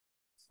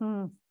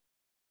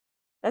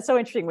 That's so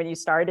interesting. When you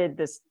started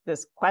this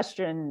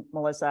question,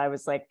 Melissa, I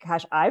was like,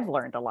 gosh, I've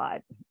learned a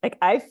lot. Like,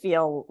 I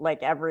feel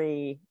like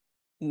every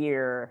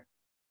year,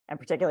 and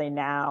particularly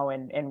now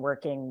in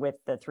working with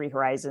the Three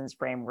Horizons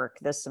framework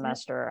this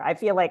semester, I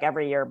feel like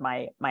every year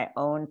my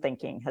own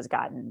thinking has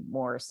gotten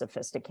more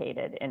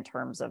sophisticated in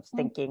terms of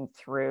thinking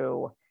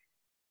through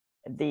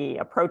the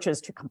approaches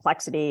to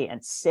complexity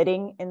and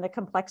sitting in the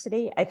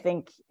complexity. I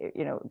think,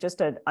 just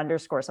to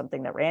underscore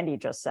something that Randy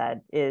just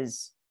said,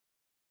 is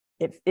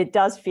it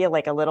does feel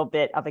like a little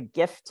bit of a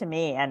gift to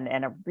me, and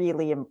a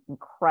really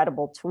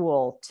incredible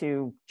tool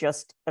to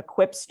just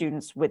equip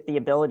students with the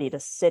ability to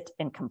sit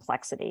in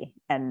complexity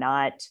and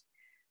not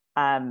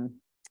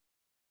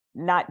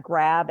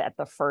grab at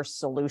the first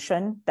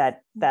solution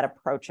that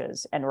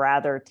approaches, and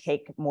rather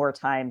take more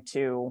time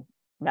to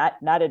not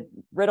a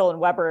Riddle and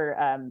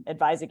Weber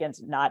advise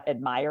against not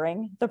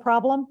admiring the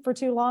problem for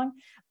too long,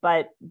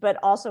 but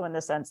also in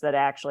the sense that I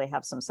actually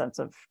have some sense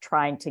of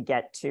trying to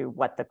get to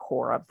what the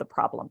core of the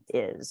problem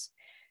is.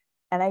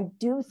 And I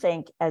do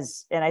think,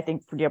 and I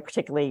think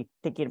particularly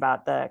thinking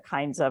about the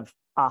kinds of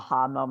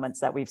aha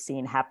moments that we've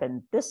seen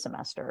happen this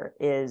semester,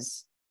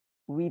 is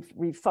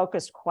we've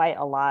focused quite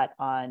a lot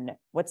on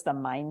what's the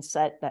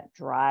mindset that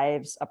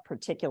drives a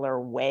particular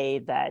way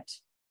that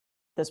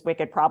this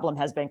wicked problem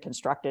has been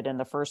constructed in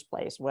the first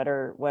place. What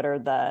are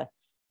the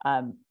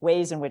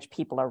ways in which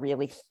people are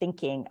really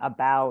thinking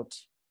about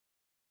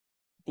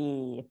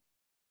the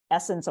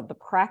essence of the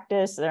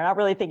practice? They're not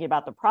really thinking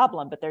about the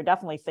problem, but they're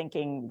definitely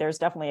thinking there's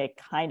definitely a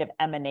kind of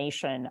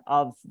emanation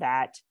of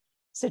that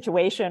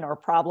situation or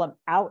problem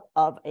out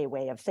of a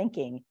way of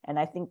thinking. And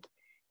I think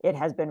it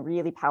has been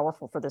really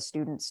powerful for the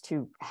students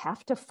to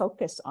have to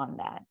focus on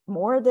that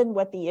more than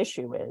what the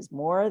issue is,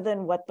 more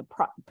than what the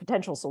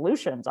potential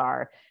solutions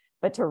are,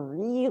 but to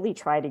really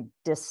try to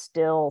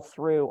distill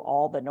through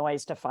all the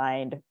noise to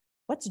find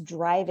what's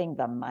driving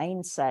the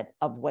mindset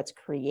of what's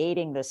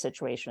creating the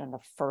situation in the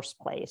first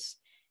place.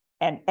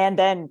 And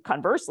then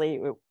conversely,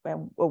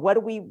 what are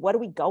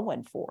we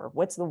going for?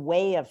 What's the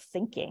way of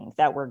thinking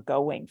that we're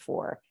going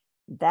for?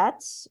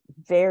 That's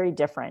very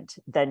different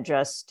than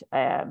just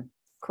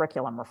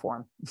curriculum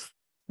reform.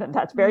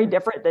 That's very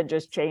different than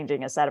just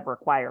changing a set of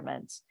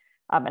requirements.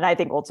 And I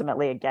think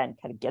ultimately, again,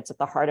 kind of gets at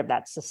the heart of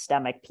that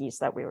systemic piece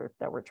that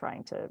we're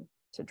trying to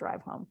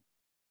drive home.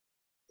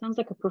 Sounds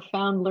like a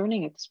profound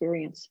learning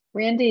experience.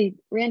 Randy,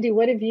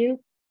 what have you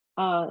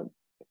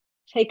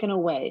taken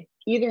away,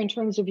 either in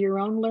terms of your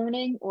own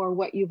learning or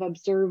what you've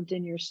observed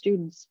in your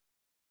students?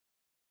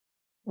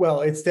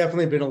 Well, it's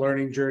definitely been a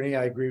learning journey.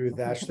 I agree with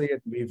Ashley.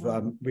 And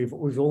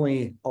we've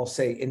only, I'll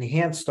say,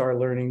 enhanced our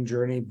learning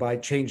journey by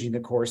changing the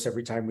course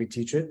every time we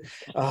teach it.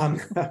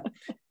 But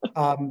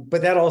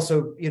that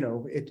also,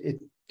 it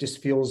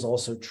just feels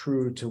also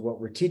true to what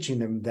we're teaching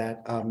them,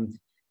 that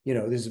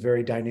this is a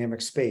very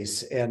dynamic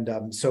space.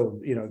 And so,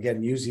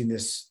 again, using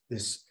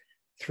this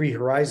Three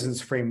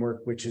Horizons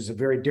framework, which is a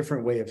very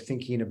different way of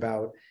thinking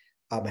about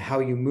how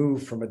you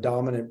move from a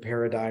dominant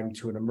paradigm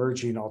to an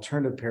emerging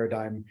alternative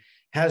paradigm,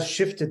 has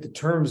shifted the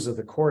terms of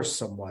the course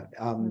somewhat.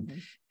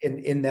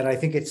 In that I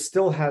think it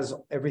still has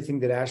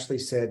everything that Ashley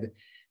said,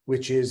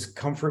 which is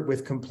comfort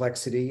with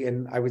complexity.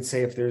 And I would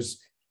say if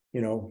there's,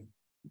 the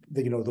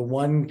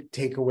one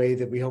takeaway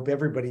that we hope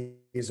everybody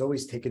is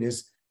always taken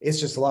is, it's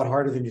just a lot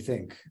harder than you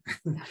think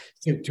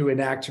to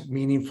enact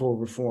meaningful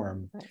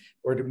reform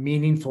or to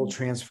meaningful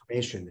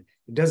transformation.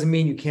 It doesn't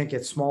mean you can't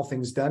get small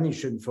things done. You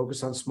shouldn't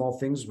focus on small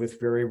things with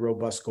very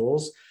robust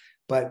goals,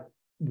 but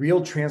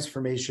real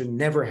transformation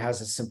never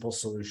has a simple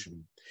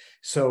solution.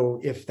 So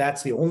if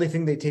that's the only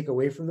thing they take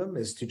away from them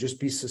is to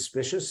just be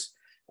suspicious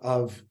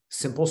of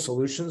simple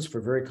solutions for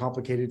very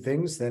complicated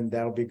things, then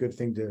that'll be a good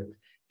thing to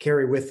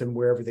carry with them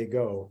wherever they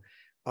go.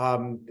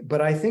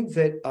 But I think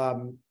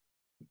that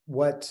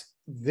what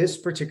this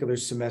particular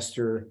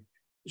semester,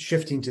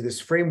 shifting to this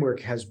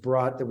framework, has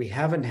brought that we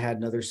haven't had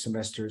in other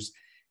semesters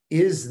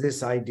is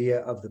this idea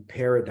of the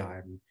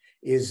paradigm,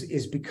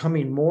 is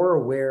becoming more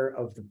aware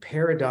of the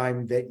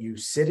paradigm that you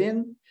sit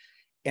in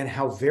and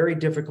how very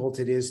difficult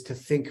it is to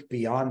think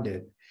beyond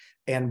it,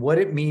 and what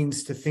it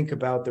means to think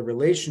about the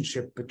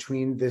relationship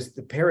between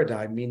the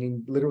paradigm,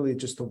 meaning literally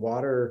just the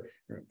water,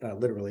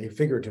 literally,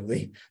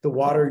 figuratively, the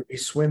water we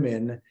swim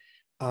in,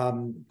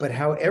 but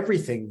how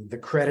everything, the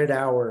credit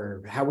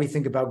hour, how we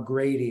think about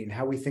grading,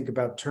 how we think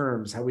about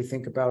terms, how we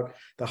think about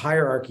the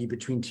hierarchy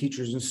between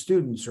teachers and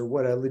students, or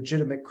what a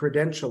legitimate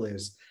credential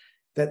is,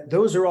 that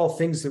those are all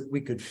things that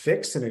we could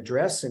fix and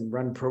address and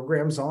run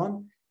programs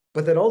on,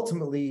 but that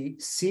ultimately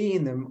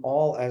seeing them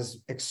all as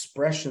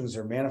expressions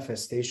or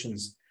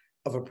manifestations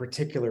of a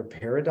particular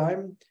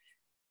paradigm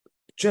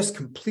just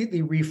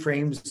completely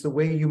reframes the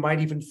way you might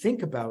even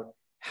think about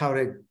how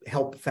to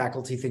help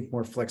faculty think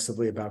more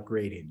flexibly about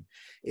grading.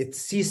 It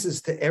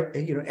ceases to,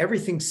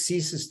 everything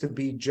ceases to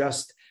be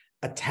just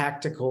a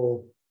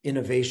tactical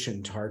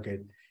innovation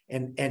target.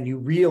 And you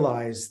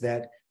realize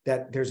that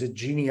there's a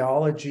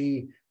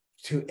genealogy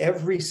to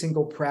every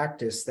single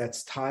practice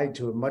that's tied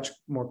to a much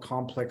more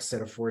complex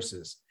set of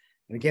forces.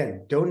 And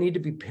again, don't need to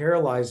be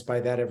paralyzed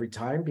by that every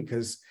time,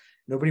 because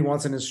nobody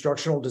wants an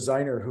instructional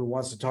designer who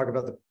wants to talk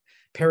about the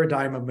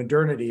paradigm of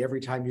modernity every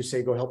time you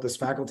say, go help this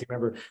faculty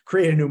member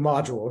create a new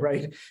module,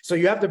 right? So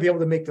you have to be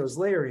able to make those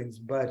layerings,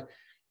 but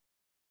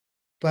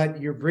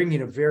you're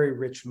bringing a very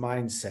rich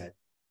mindset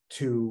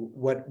to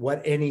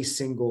what any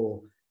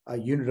single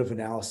unit of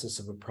analysis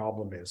of a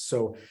problem is.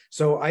 So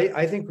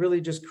I think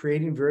really just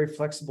creating very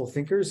flexible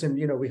thinkers, and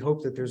we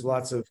hope that there's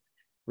lots of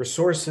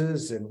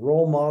resources and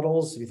role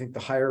models. We think the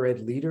higher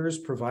ed leaders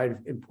provide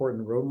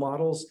important role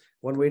models.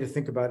 One way to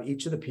think about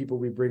each of the people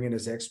we bring in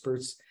as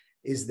experts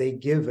is they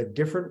give a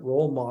different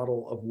role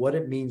model of what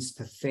it means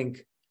to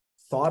think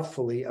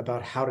thoughtfully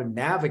about how to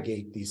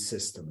navigate these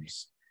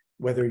systems.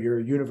 Whether you're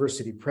a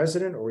university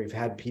president, or we've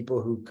had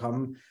people who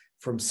come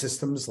from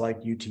systems like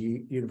UT,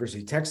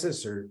 University of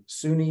Texas, or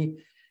SUNY,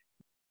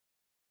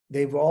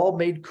 they've all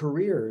made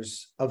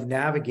careers of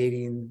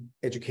navigating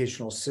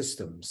educational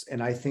systems.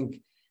 And I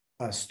think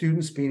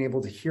students being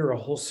able to hear a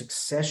whole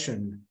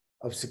succession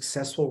of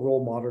successful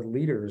role model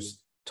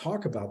leaders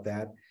talk about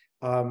that,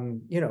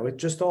 it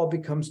just all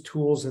becomes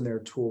tools in their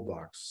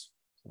toolbox.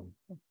 So.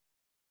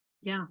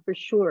 Yeah, for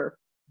sure.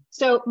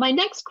 So my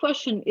next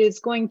question is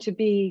going to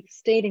be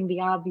stating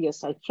the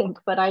obvious, I think,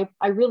 but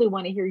I really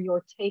want to hear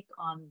your take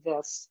on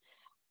this.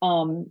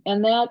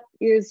 And that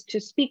is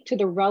to speak to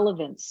the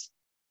relevance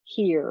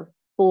here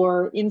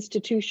for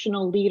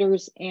institutional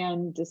leaders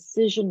and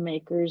decision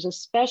makers,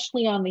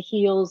 especially on the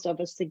heels of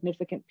a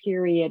significant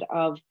period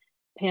of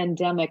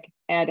pandemic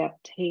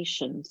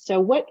adaptation. So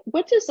what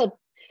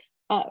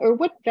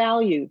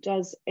value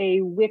does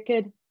a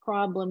wicked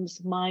problems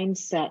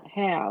mindset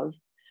have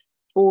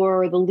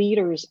for the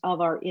leaders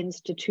of our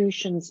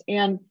institutions,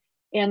 and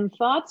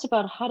thoughts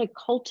about how to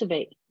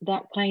cultivate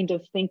that kind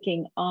of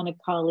thinking on a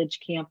college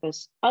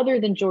campus other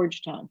than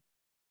Georgetown?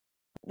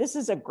 This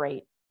is a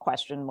great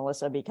question,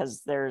 Melissa,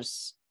 because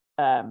there's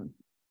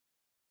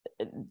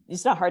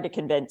it's not hard to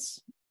convince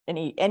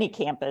any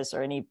campus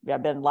or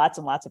I've been lots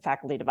and lots of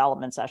faculty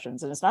development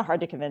sessions, and it's not hard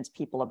to convince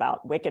people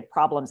about wicked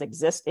problems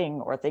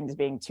existing or things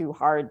being too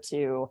hard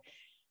to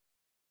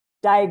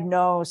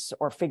diagnose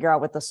or figure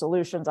out what the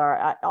solutions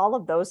are. All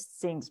of those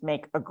things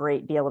make a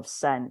great deal of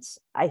sense.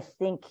 I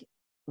think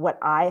what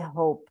I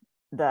hope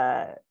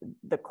the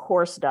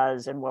course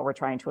does, and what we're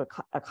trying to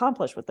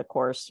accomplish with the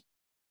course,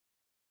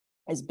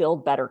 is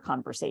build better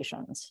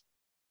conversations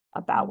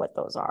about what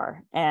those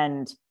are.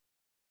 And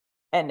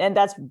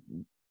that's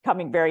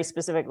coming very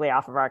specifically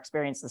off of our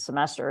experience this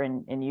semester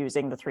in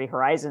using the Three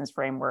Horizons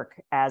framework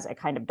as a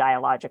kind of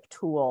dialogic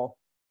tool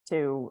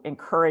to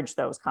encourage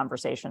those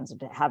conversations and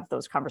to have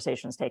those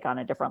conversations take on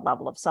a different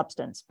level of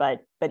substance.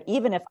 But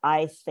even if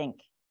I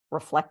think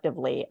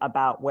reflectively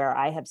about where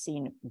I have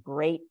seen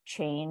great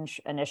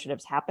change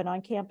initiatives happen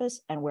on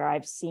campus and where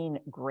I've seen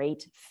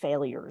great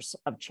failures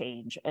of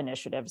change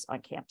initiatives on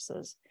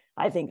campuses,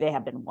 I think they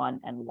have been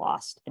won and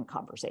lost in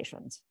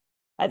conversations.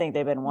 I think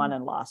they've been won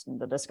and lost in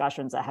the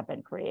discussions that have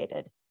been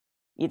created,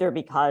 either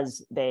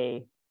because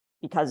they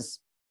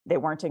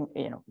weren't,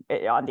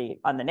 on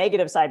the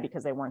negative side,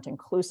 because they weren't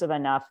inclusive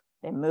enough,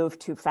 they moved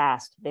too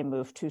fast, they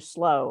moved too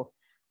slow.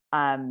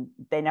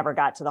 They never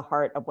got to the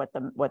heart of what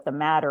the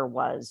matter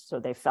was, so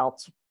they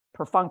felt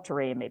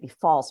perfunctory, maybe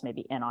false,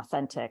 maybe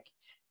inauthentic.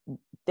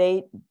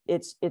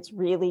 It's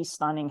really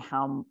stunning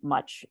how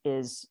much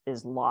is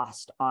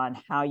lost on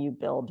how you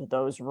build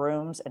those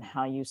rooms and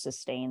how you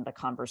sustain the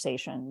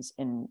conversations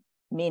in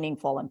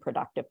meaningful and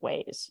productive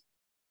ways.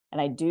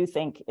 And I do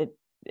think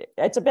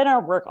it's been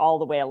our work all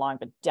the way along,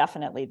 but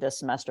definitely this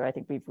semester, I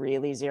think we've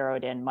really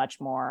zeroed in much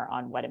more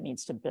on what it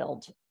means to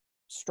build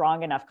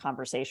strong enough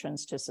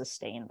conversations to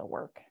sustain the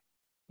work.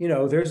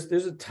 There's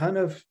a ton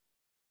of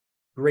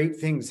great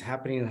things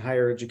happening in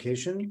higher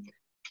education,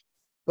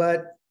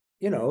 but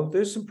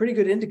there's some pretty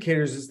good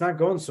indicators it's not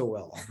going so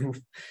well.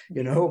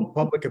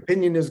 Public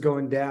opinion is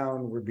going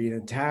down. We're being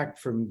attacked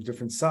from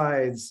different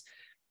sides.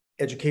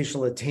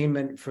 Educational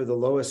attainment for the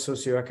lowest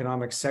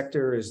socioeconomic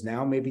sector is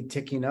now maybe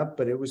ticking up,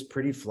 but it was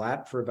pretty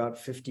flat for about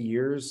 50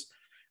 years.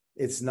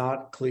 It's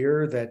not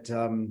clear that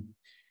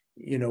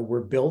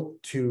we're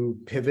built to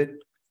pivot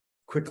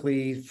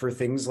quickly for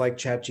things like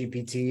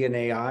ChatGPT and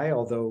AI,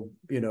 although,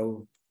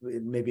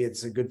 maybe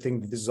it's a good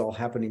thing that this is all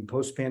happening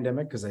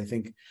post-pandemic, because I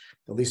think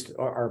at least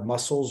our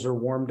muscles are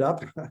warmed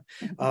up.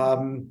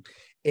 And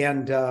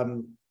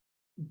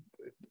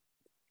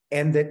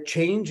that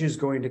change is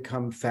going to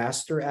come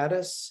faster at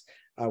us.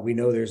 We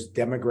know there's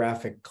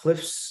demographic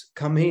cliffs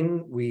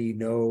coming. We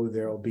know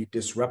there'll be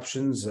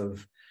disruptions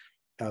of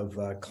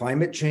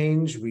climate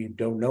change. We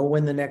don't know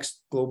when the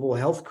next global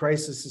health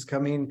crisis is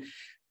coming.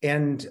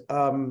 And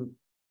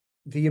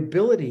the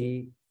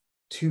ability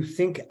to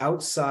think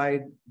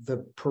outside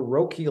the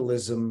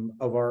parochialism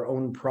of our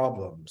own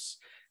problems,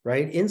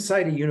 right?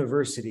 Inside a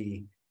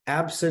university,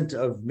 absent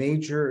of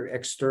major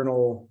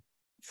external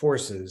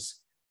forces,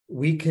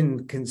 we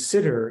can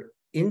consider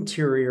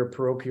interior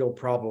parochial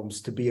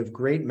problems to be of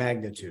great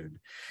magnitude.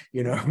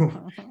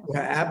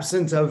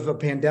 Absent of a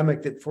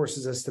pandemic that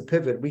forces us to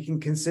pivot, we can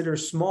consider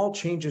small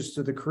changes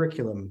to the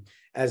curriculum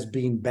as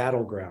being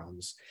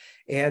battlegrounds.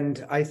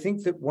 And I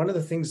think that one of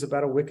the things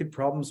about a wicked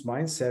problems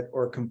mindset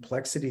or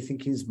complexity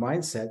thinking's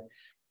mindset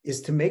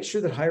is to make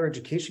sure that higher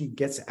education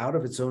gets out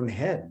of its own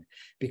head,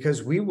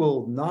 because we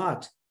will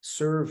not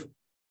serve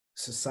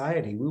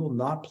society. We will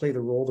not play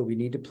the role that we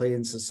need to play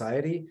in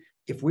society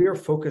if we are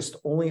focused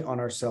only on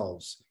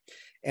ourselves.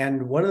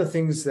 And one of the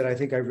things that I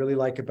think I really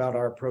like about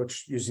our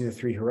approach using the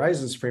Three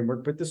Horizons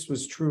framework, but this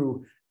was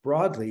true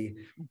broadly,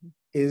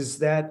 is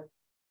that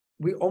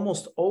we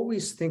almost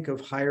always think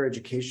of higher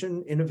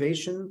education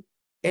innovation,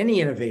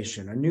 any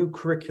innovation, a new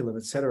curriculum,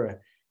 et cetera,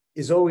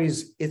 is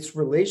always its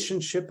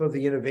relationship of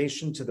the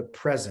innovation to the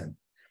present,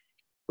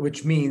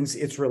 which means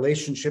its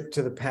relationship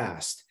to the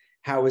past.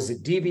 How is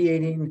it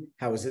deviating?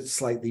 How is it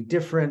slightly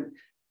different?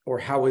 Or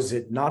how is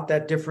it not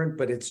that different,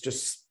 but it's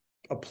just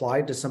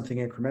applied to something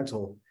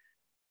incremental?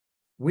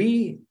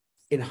 We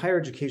in higher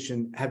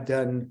education have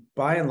done,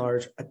 by and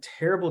large, a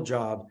terrible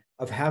job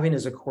of having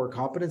as a core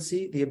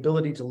competency the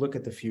ability to look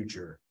at the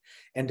future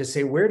and to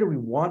say, where do we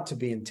want to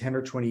be in 10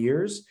 or 20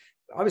 years?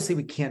 Obviously,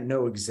 we can't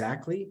know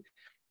exactly,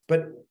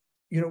 but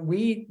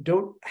we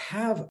don't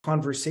have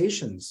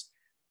conversations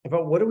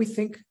about what do we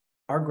think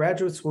our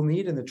graduates will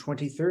need in the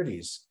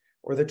 2030s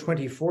or the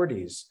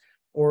 2040s,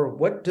 or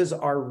what does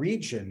our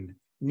region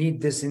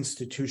need this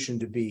institution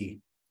to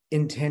be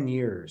in 10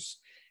 years?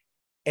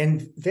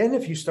 And then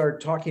if you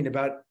start talking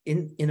about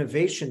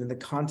innovation in the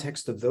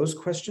context of those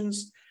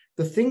questions,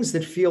 the things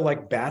that feel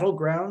like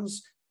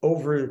battlegrounds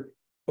over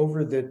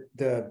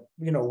the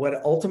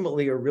what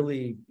ultimately are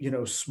really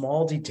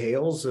small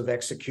details of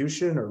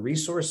execution or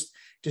resource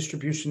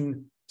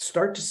distribution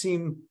start to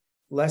seem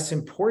less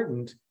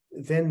important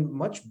than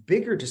much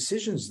bigger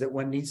decisions that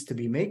one needs to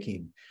be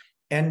making.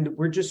 And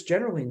we're just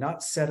generally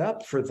not set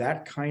up for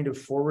that kind of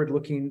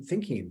forward-looking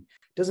thinking.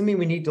 Doesn't mean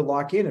we need to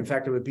lock in. In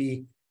fact, it would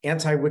be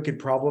anti-wicked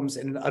problems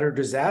and an utter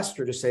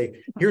disaster to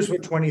say, here's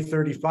what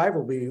 2035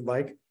 will be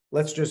like.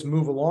 let's just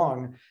move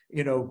along,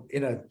 in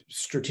a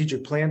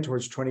strategic plan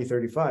towards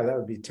 2035. That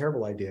would be a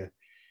terrible idea.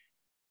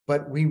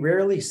 But we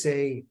rarely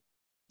say,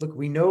 look,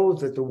 we know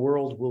that the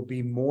world will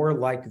be more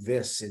like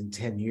this in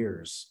 10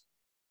 years.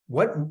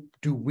 What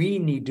do we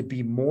need to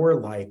be more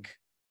like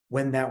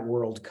when that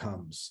world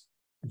comes?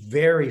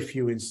 Very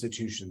few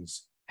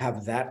institutions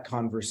have that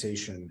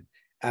conversation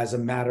as a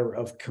matter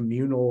of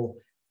communal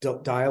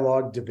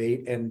dialogue,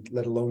 debate, and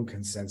let alone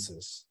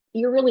consensus.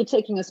 You're really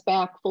taking us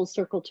back full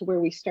circle to where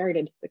we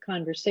started the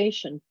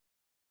conversation.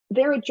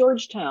 There at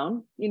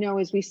Georgetown,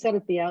 as we said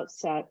at the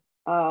outset,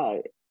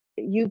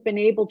 you've been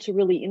able to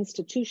really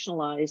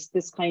institutionalize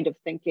this kind of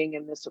thinking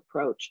and this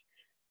approach.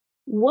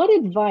 What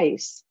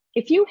advice,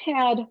 if you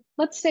had,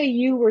 let's say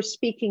you were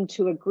speaking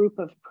to a group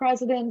of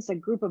presidents, a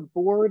group of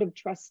board of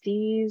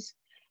trustees,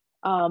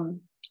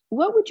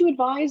 what would you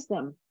advise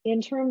them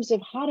in terms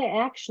of how to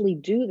actually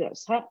do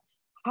this?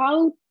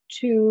 How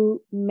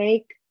to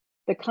make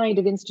the kind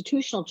of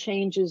institutional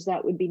changes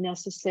that would be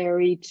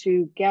necessary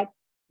to get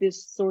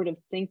this sort of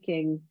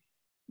thinking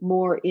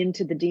more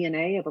into the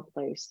DNA of a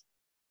place?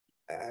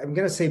 I'm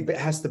going to say it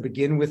has to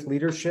begin with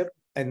leadership,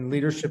 and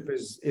leadership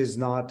is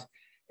not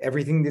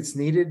everything that's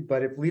needed.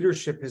 But if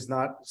leadership has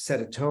not set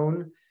a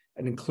tone,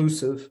 an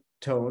inclusive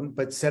tone,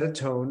 but set a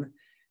tone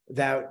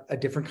that a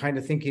different kind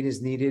of thinking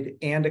is needed,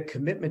 and a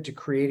commitment to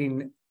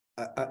creating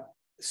a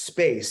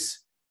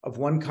space of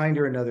one kind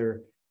or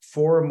another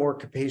for a more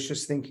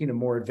capacious thinking, a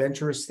more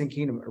adventurous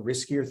thinking, a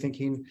riskier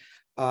thinking,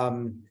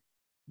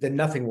 then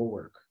nothing will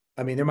work.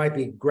 I mean, there might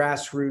be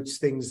grassroots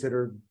things that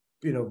are,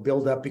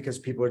 build up because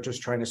people are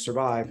just trying to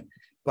survive,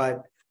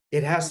 but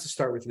it has to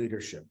start with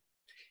leadership.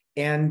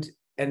 And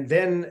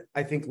then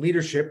I think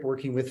leadership,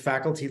 working with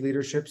faculty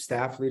leadership,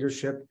 staff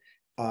leadership,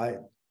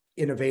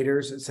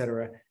 innovators, et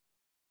cetera.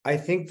 I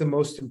think the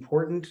most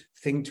important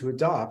thing to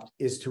adopt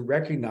is to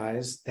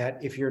recognize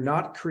that if you're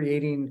not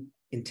creating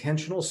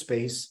intentional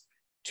space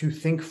to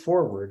think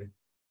forward,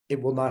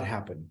 it will not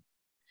happen.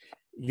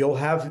 You'll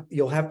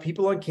have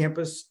people on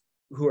campus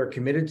who are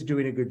committed to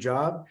doing a good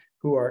job,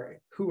 who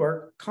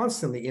are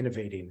constantly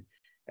innovating.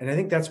 And I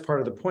think that's part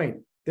of the point.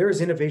 There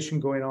is innovation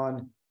going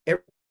on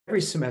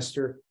every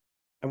semester.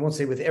 I won't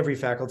say with every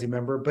faculty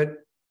member, but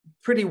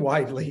pretty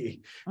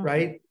widely,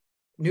 right?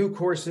 New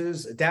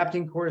courses,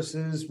 adapting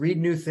courses, read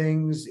new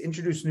things,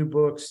 introduce new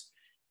books.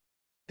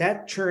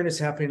 That churn is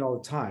happening all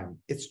the time.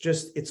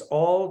 It's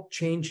all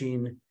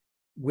changing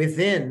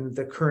within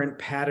the current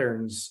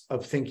patterns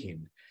of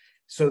thinking.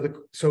 So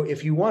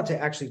if you want to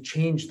actually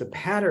change the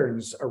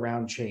patterns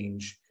around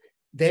change,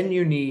 then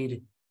you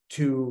need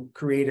to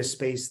create a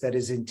space that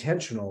is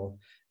intentional,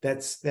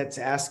 that's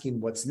asking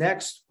what's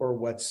next, or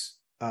what's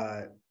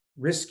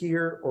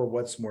riskier, or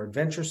what's more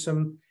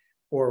adventuresome,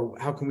 or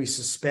how can we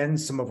suspend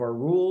some of our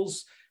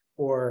rules,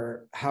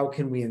 or how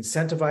can we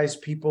incentivize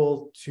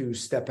people to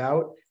step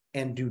out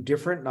and do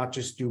different, not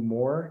just do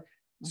more.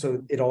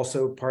 So it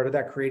also, part of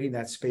that, creating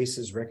that space,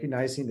 is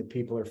recognizing that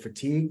people are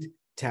fatigued,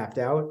 tapped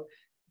out,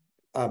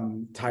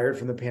 tired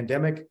from the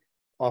pandemic,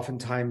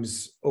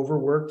 oftentimes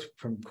overworked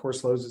from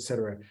course loads, et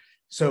cetera.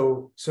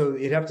 So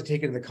you'd have to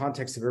take it in the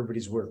context of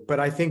everybody's work. But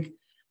I think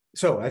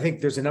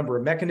there's a number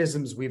of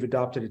mechanisms we've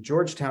adopted at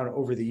Georgetown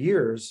over the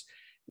years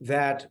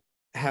that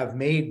have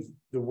made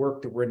the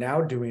work that we're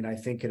now doing, I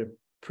think, at a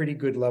pretty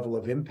good level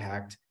of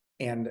impact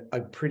and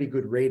a pretty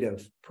good rate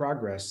of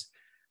progress.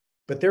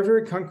 But they're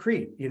very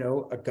concrete,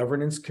 a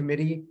governance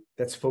committee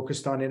that's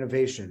focused on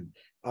innovation,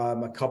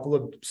 a couple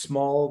of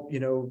small,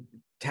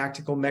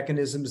 tactical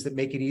mechanisms that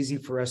make it easy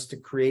for us to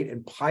create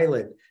and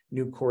pilot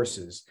new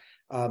courses,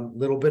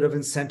 little bit of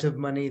incentive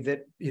money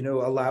that,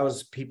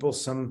 allows people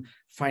some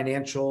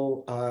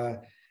financial,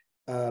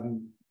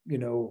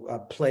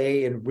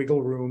 play and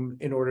wiggle room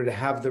in order to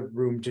have the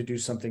room to do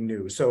something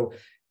new. So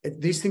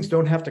these things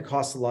don't have to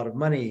cost a lot of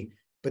money,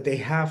 but they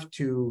have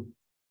to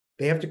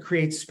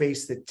create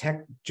space that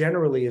tech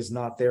generally is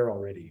not there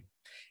already.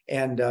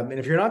 And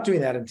if you're not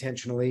doing that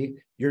intentionally,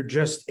 you're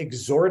just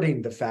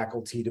exhorting the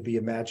faculty to be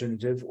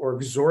imaginative, or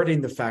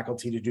exhorting the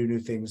faculty to do new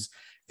things,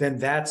 then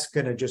that's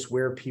going to just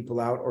wear people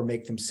out or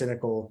make them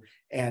cynical,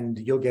 and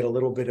you'll get a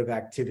little bit of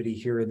activity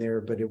here and there,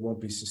 but it won't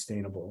be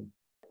sustainable.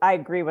 I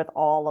agree with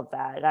all of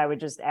that. I would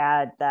just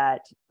add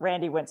that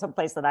Randy went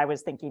someplace that I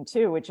was thinking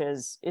too, which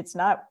is it's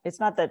not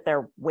that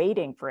they're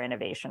waiting for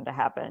innovation to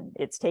happen.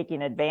 It's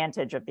taking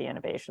advantage of the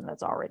innovation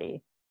that's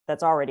already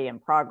in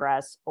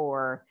progress,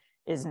 or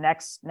is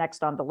next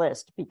on the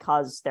list,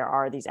 because there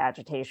are these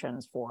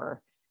agitations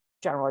for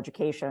general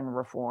education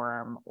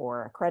reform,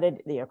 or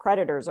the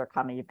accreditors are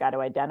coming. You've got to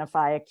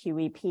identify a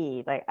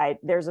QEP.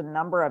 There's a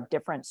number of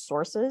different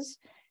sources.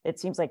 It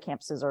seems like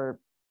campuses are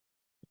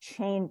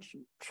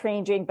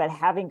changing, but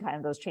having kind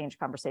of those change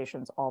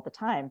conversations all the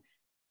time.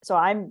 So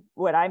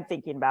what I'm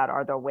thinking about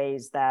are the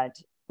ways that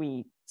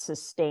we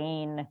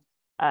sustain,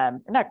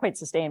 not quite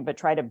sustain, but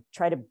try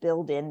to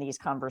build in these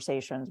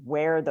conversations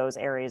where those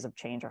areas of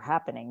change are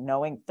happening,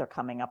 knowing they're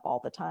coming up all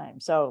the time.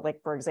 So,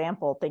 like, for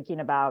example, thinking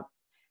about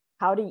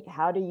how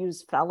to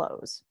use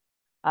fellows.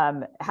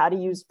 how to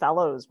use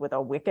fellows with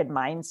a wicked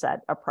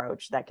mindset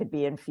approach that could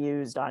be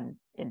infused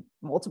in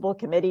multiple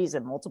committees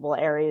and multiple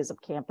areas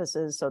of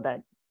campuses, so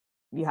that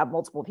you have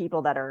multiple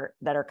people that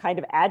are kind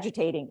of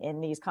agitating in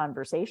these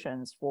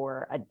conversations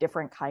for a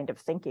different kind of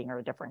thinking or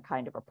a different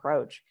kind of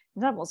approach.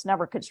 It's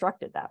never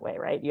constructed that way,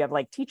 right? You have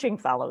like teaching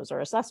fellows or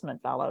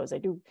assessment fellows. They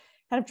do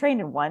kind of train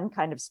in one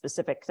kind of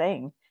specific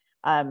thing,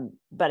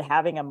 but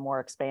having a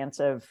more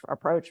expansive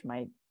approach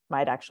might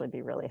actually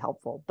be really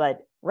helpful.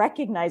 But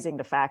recognizing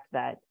the fact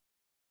that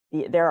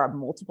there are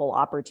multiple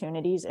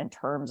opportunities in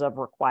terms of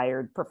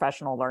required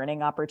professional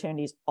learning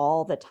opportunities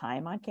all the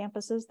time on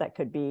campuses that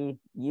could be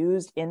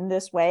used in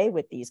this way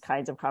with these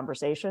kinds of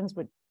conversations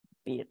would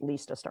be at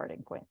least a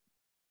starting point.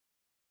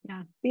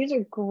 Yeah, these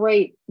are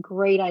great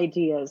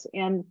ideas.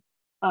 And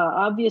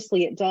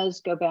obviously it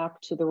does go back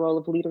to the role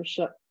of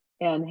leadership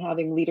and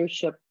having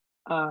leadership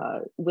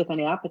with an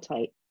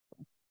appetite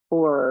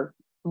for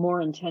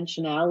more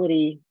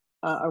intentionality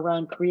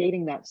around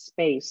creating that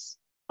space.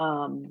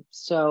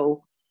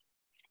 So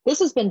this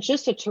has been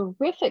just a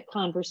terrific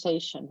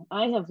conversation.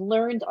 I have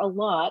learned a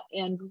lot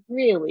and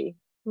really,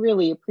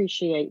 really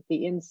appreciate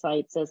the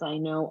insights, as I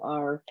know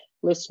our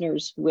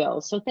listeners will.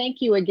 So thank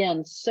you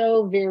again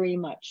so very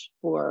much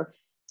for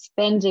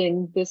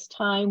spending this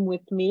time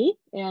with me.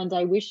 And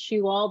I wish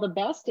you all the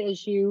best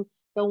as you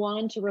go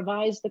on to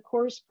revise the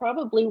course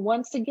probably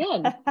once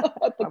again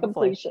at the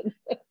completion.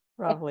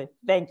 Probably.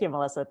 Thank you,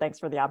 Melissa. Thanks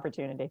for the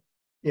opportunity.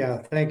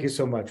 Yeah, thank you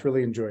so much.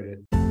 Really enjoyed it.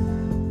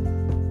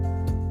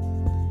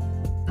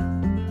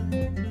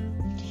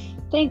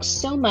 Thanks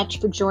so much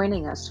for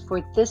joining us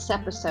for this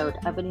episode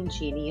of An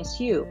Ingenious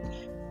You.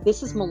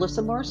 This is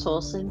Melissa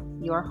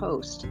Morris-Olson, your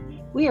host.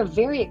 We are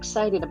very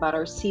excited about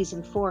our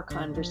Season 4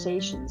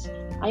 conversations.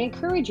 I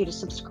encourage you to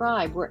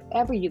subscribe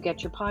wherever you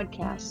get your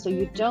podcasts so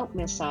you don't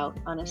miss out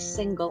on a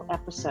single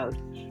episode.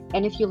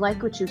 And if you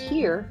like what you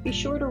hear, be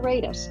sure to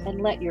rate us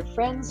and let your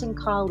friends and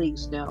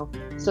colleagues know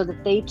so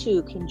that they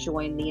too can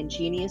join the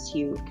Ingenious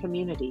You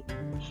community.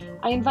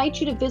 I invite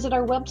you to visit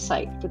our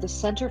website for the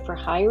Center for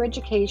Higher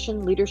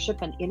Education,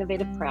 Leadership, and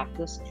Innovative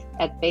Practice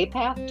at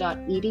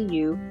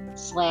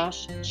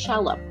baypath.edu/CHELIP,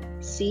 CHELIP,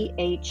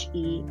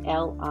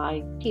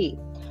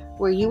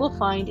 where you will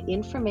find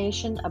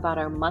information about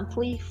our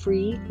monthly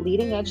free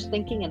Leading Edge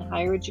Thinking and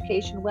Higher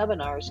Education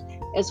webinars,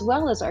 as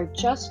well as our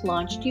just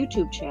launched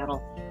YouTube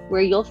channel,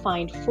 where you'll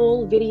find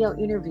full video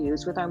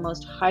interviews with our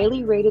most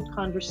highly rated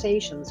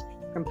conversations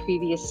from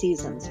previous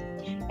seasons.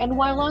 And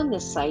while on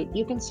this site,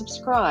 you can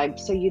subscribe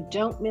so you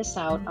don't miss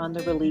out on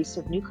the release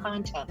of new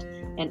content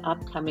and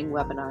upcoming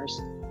webinars.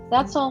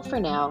 That's all for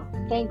now.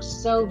 Thanks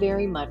so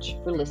very much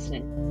for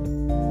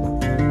listening.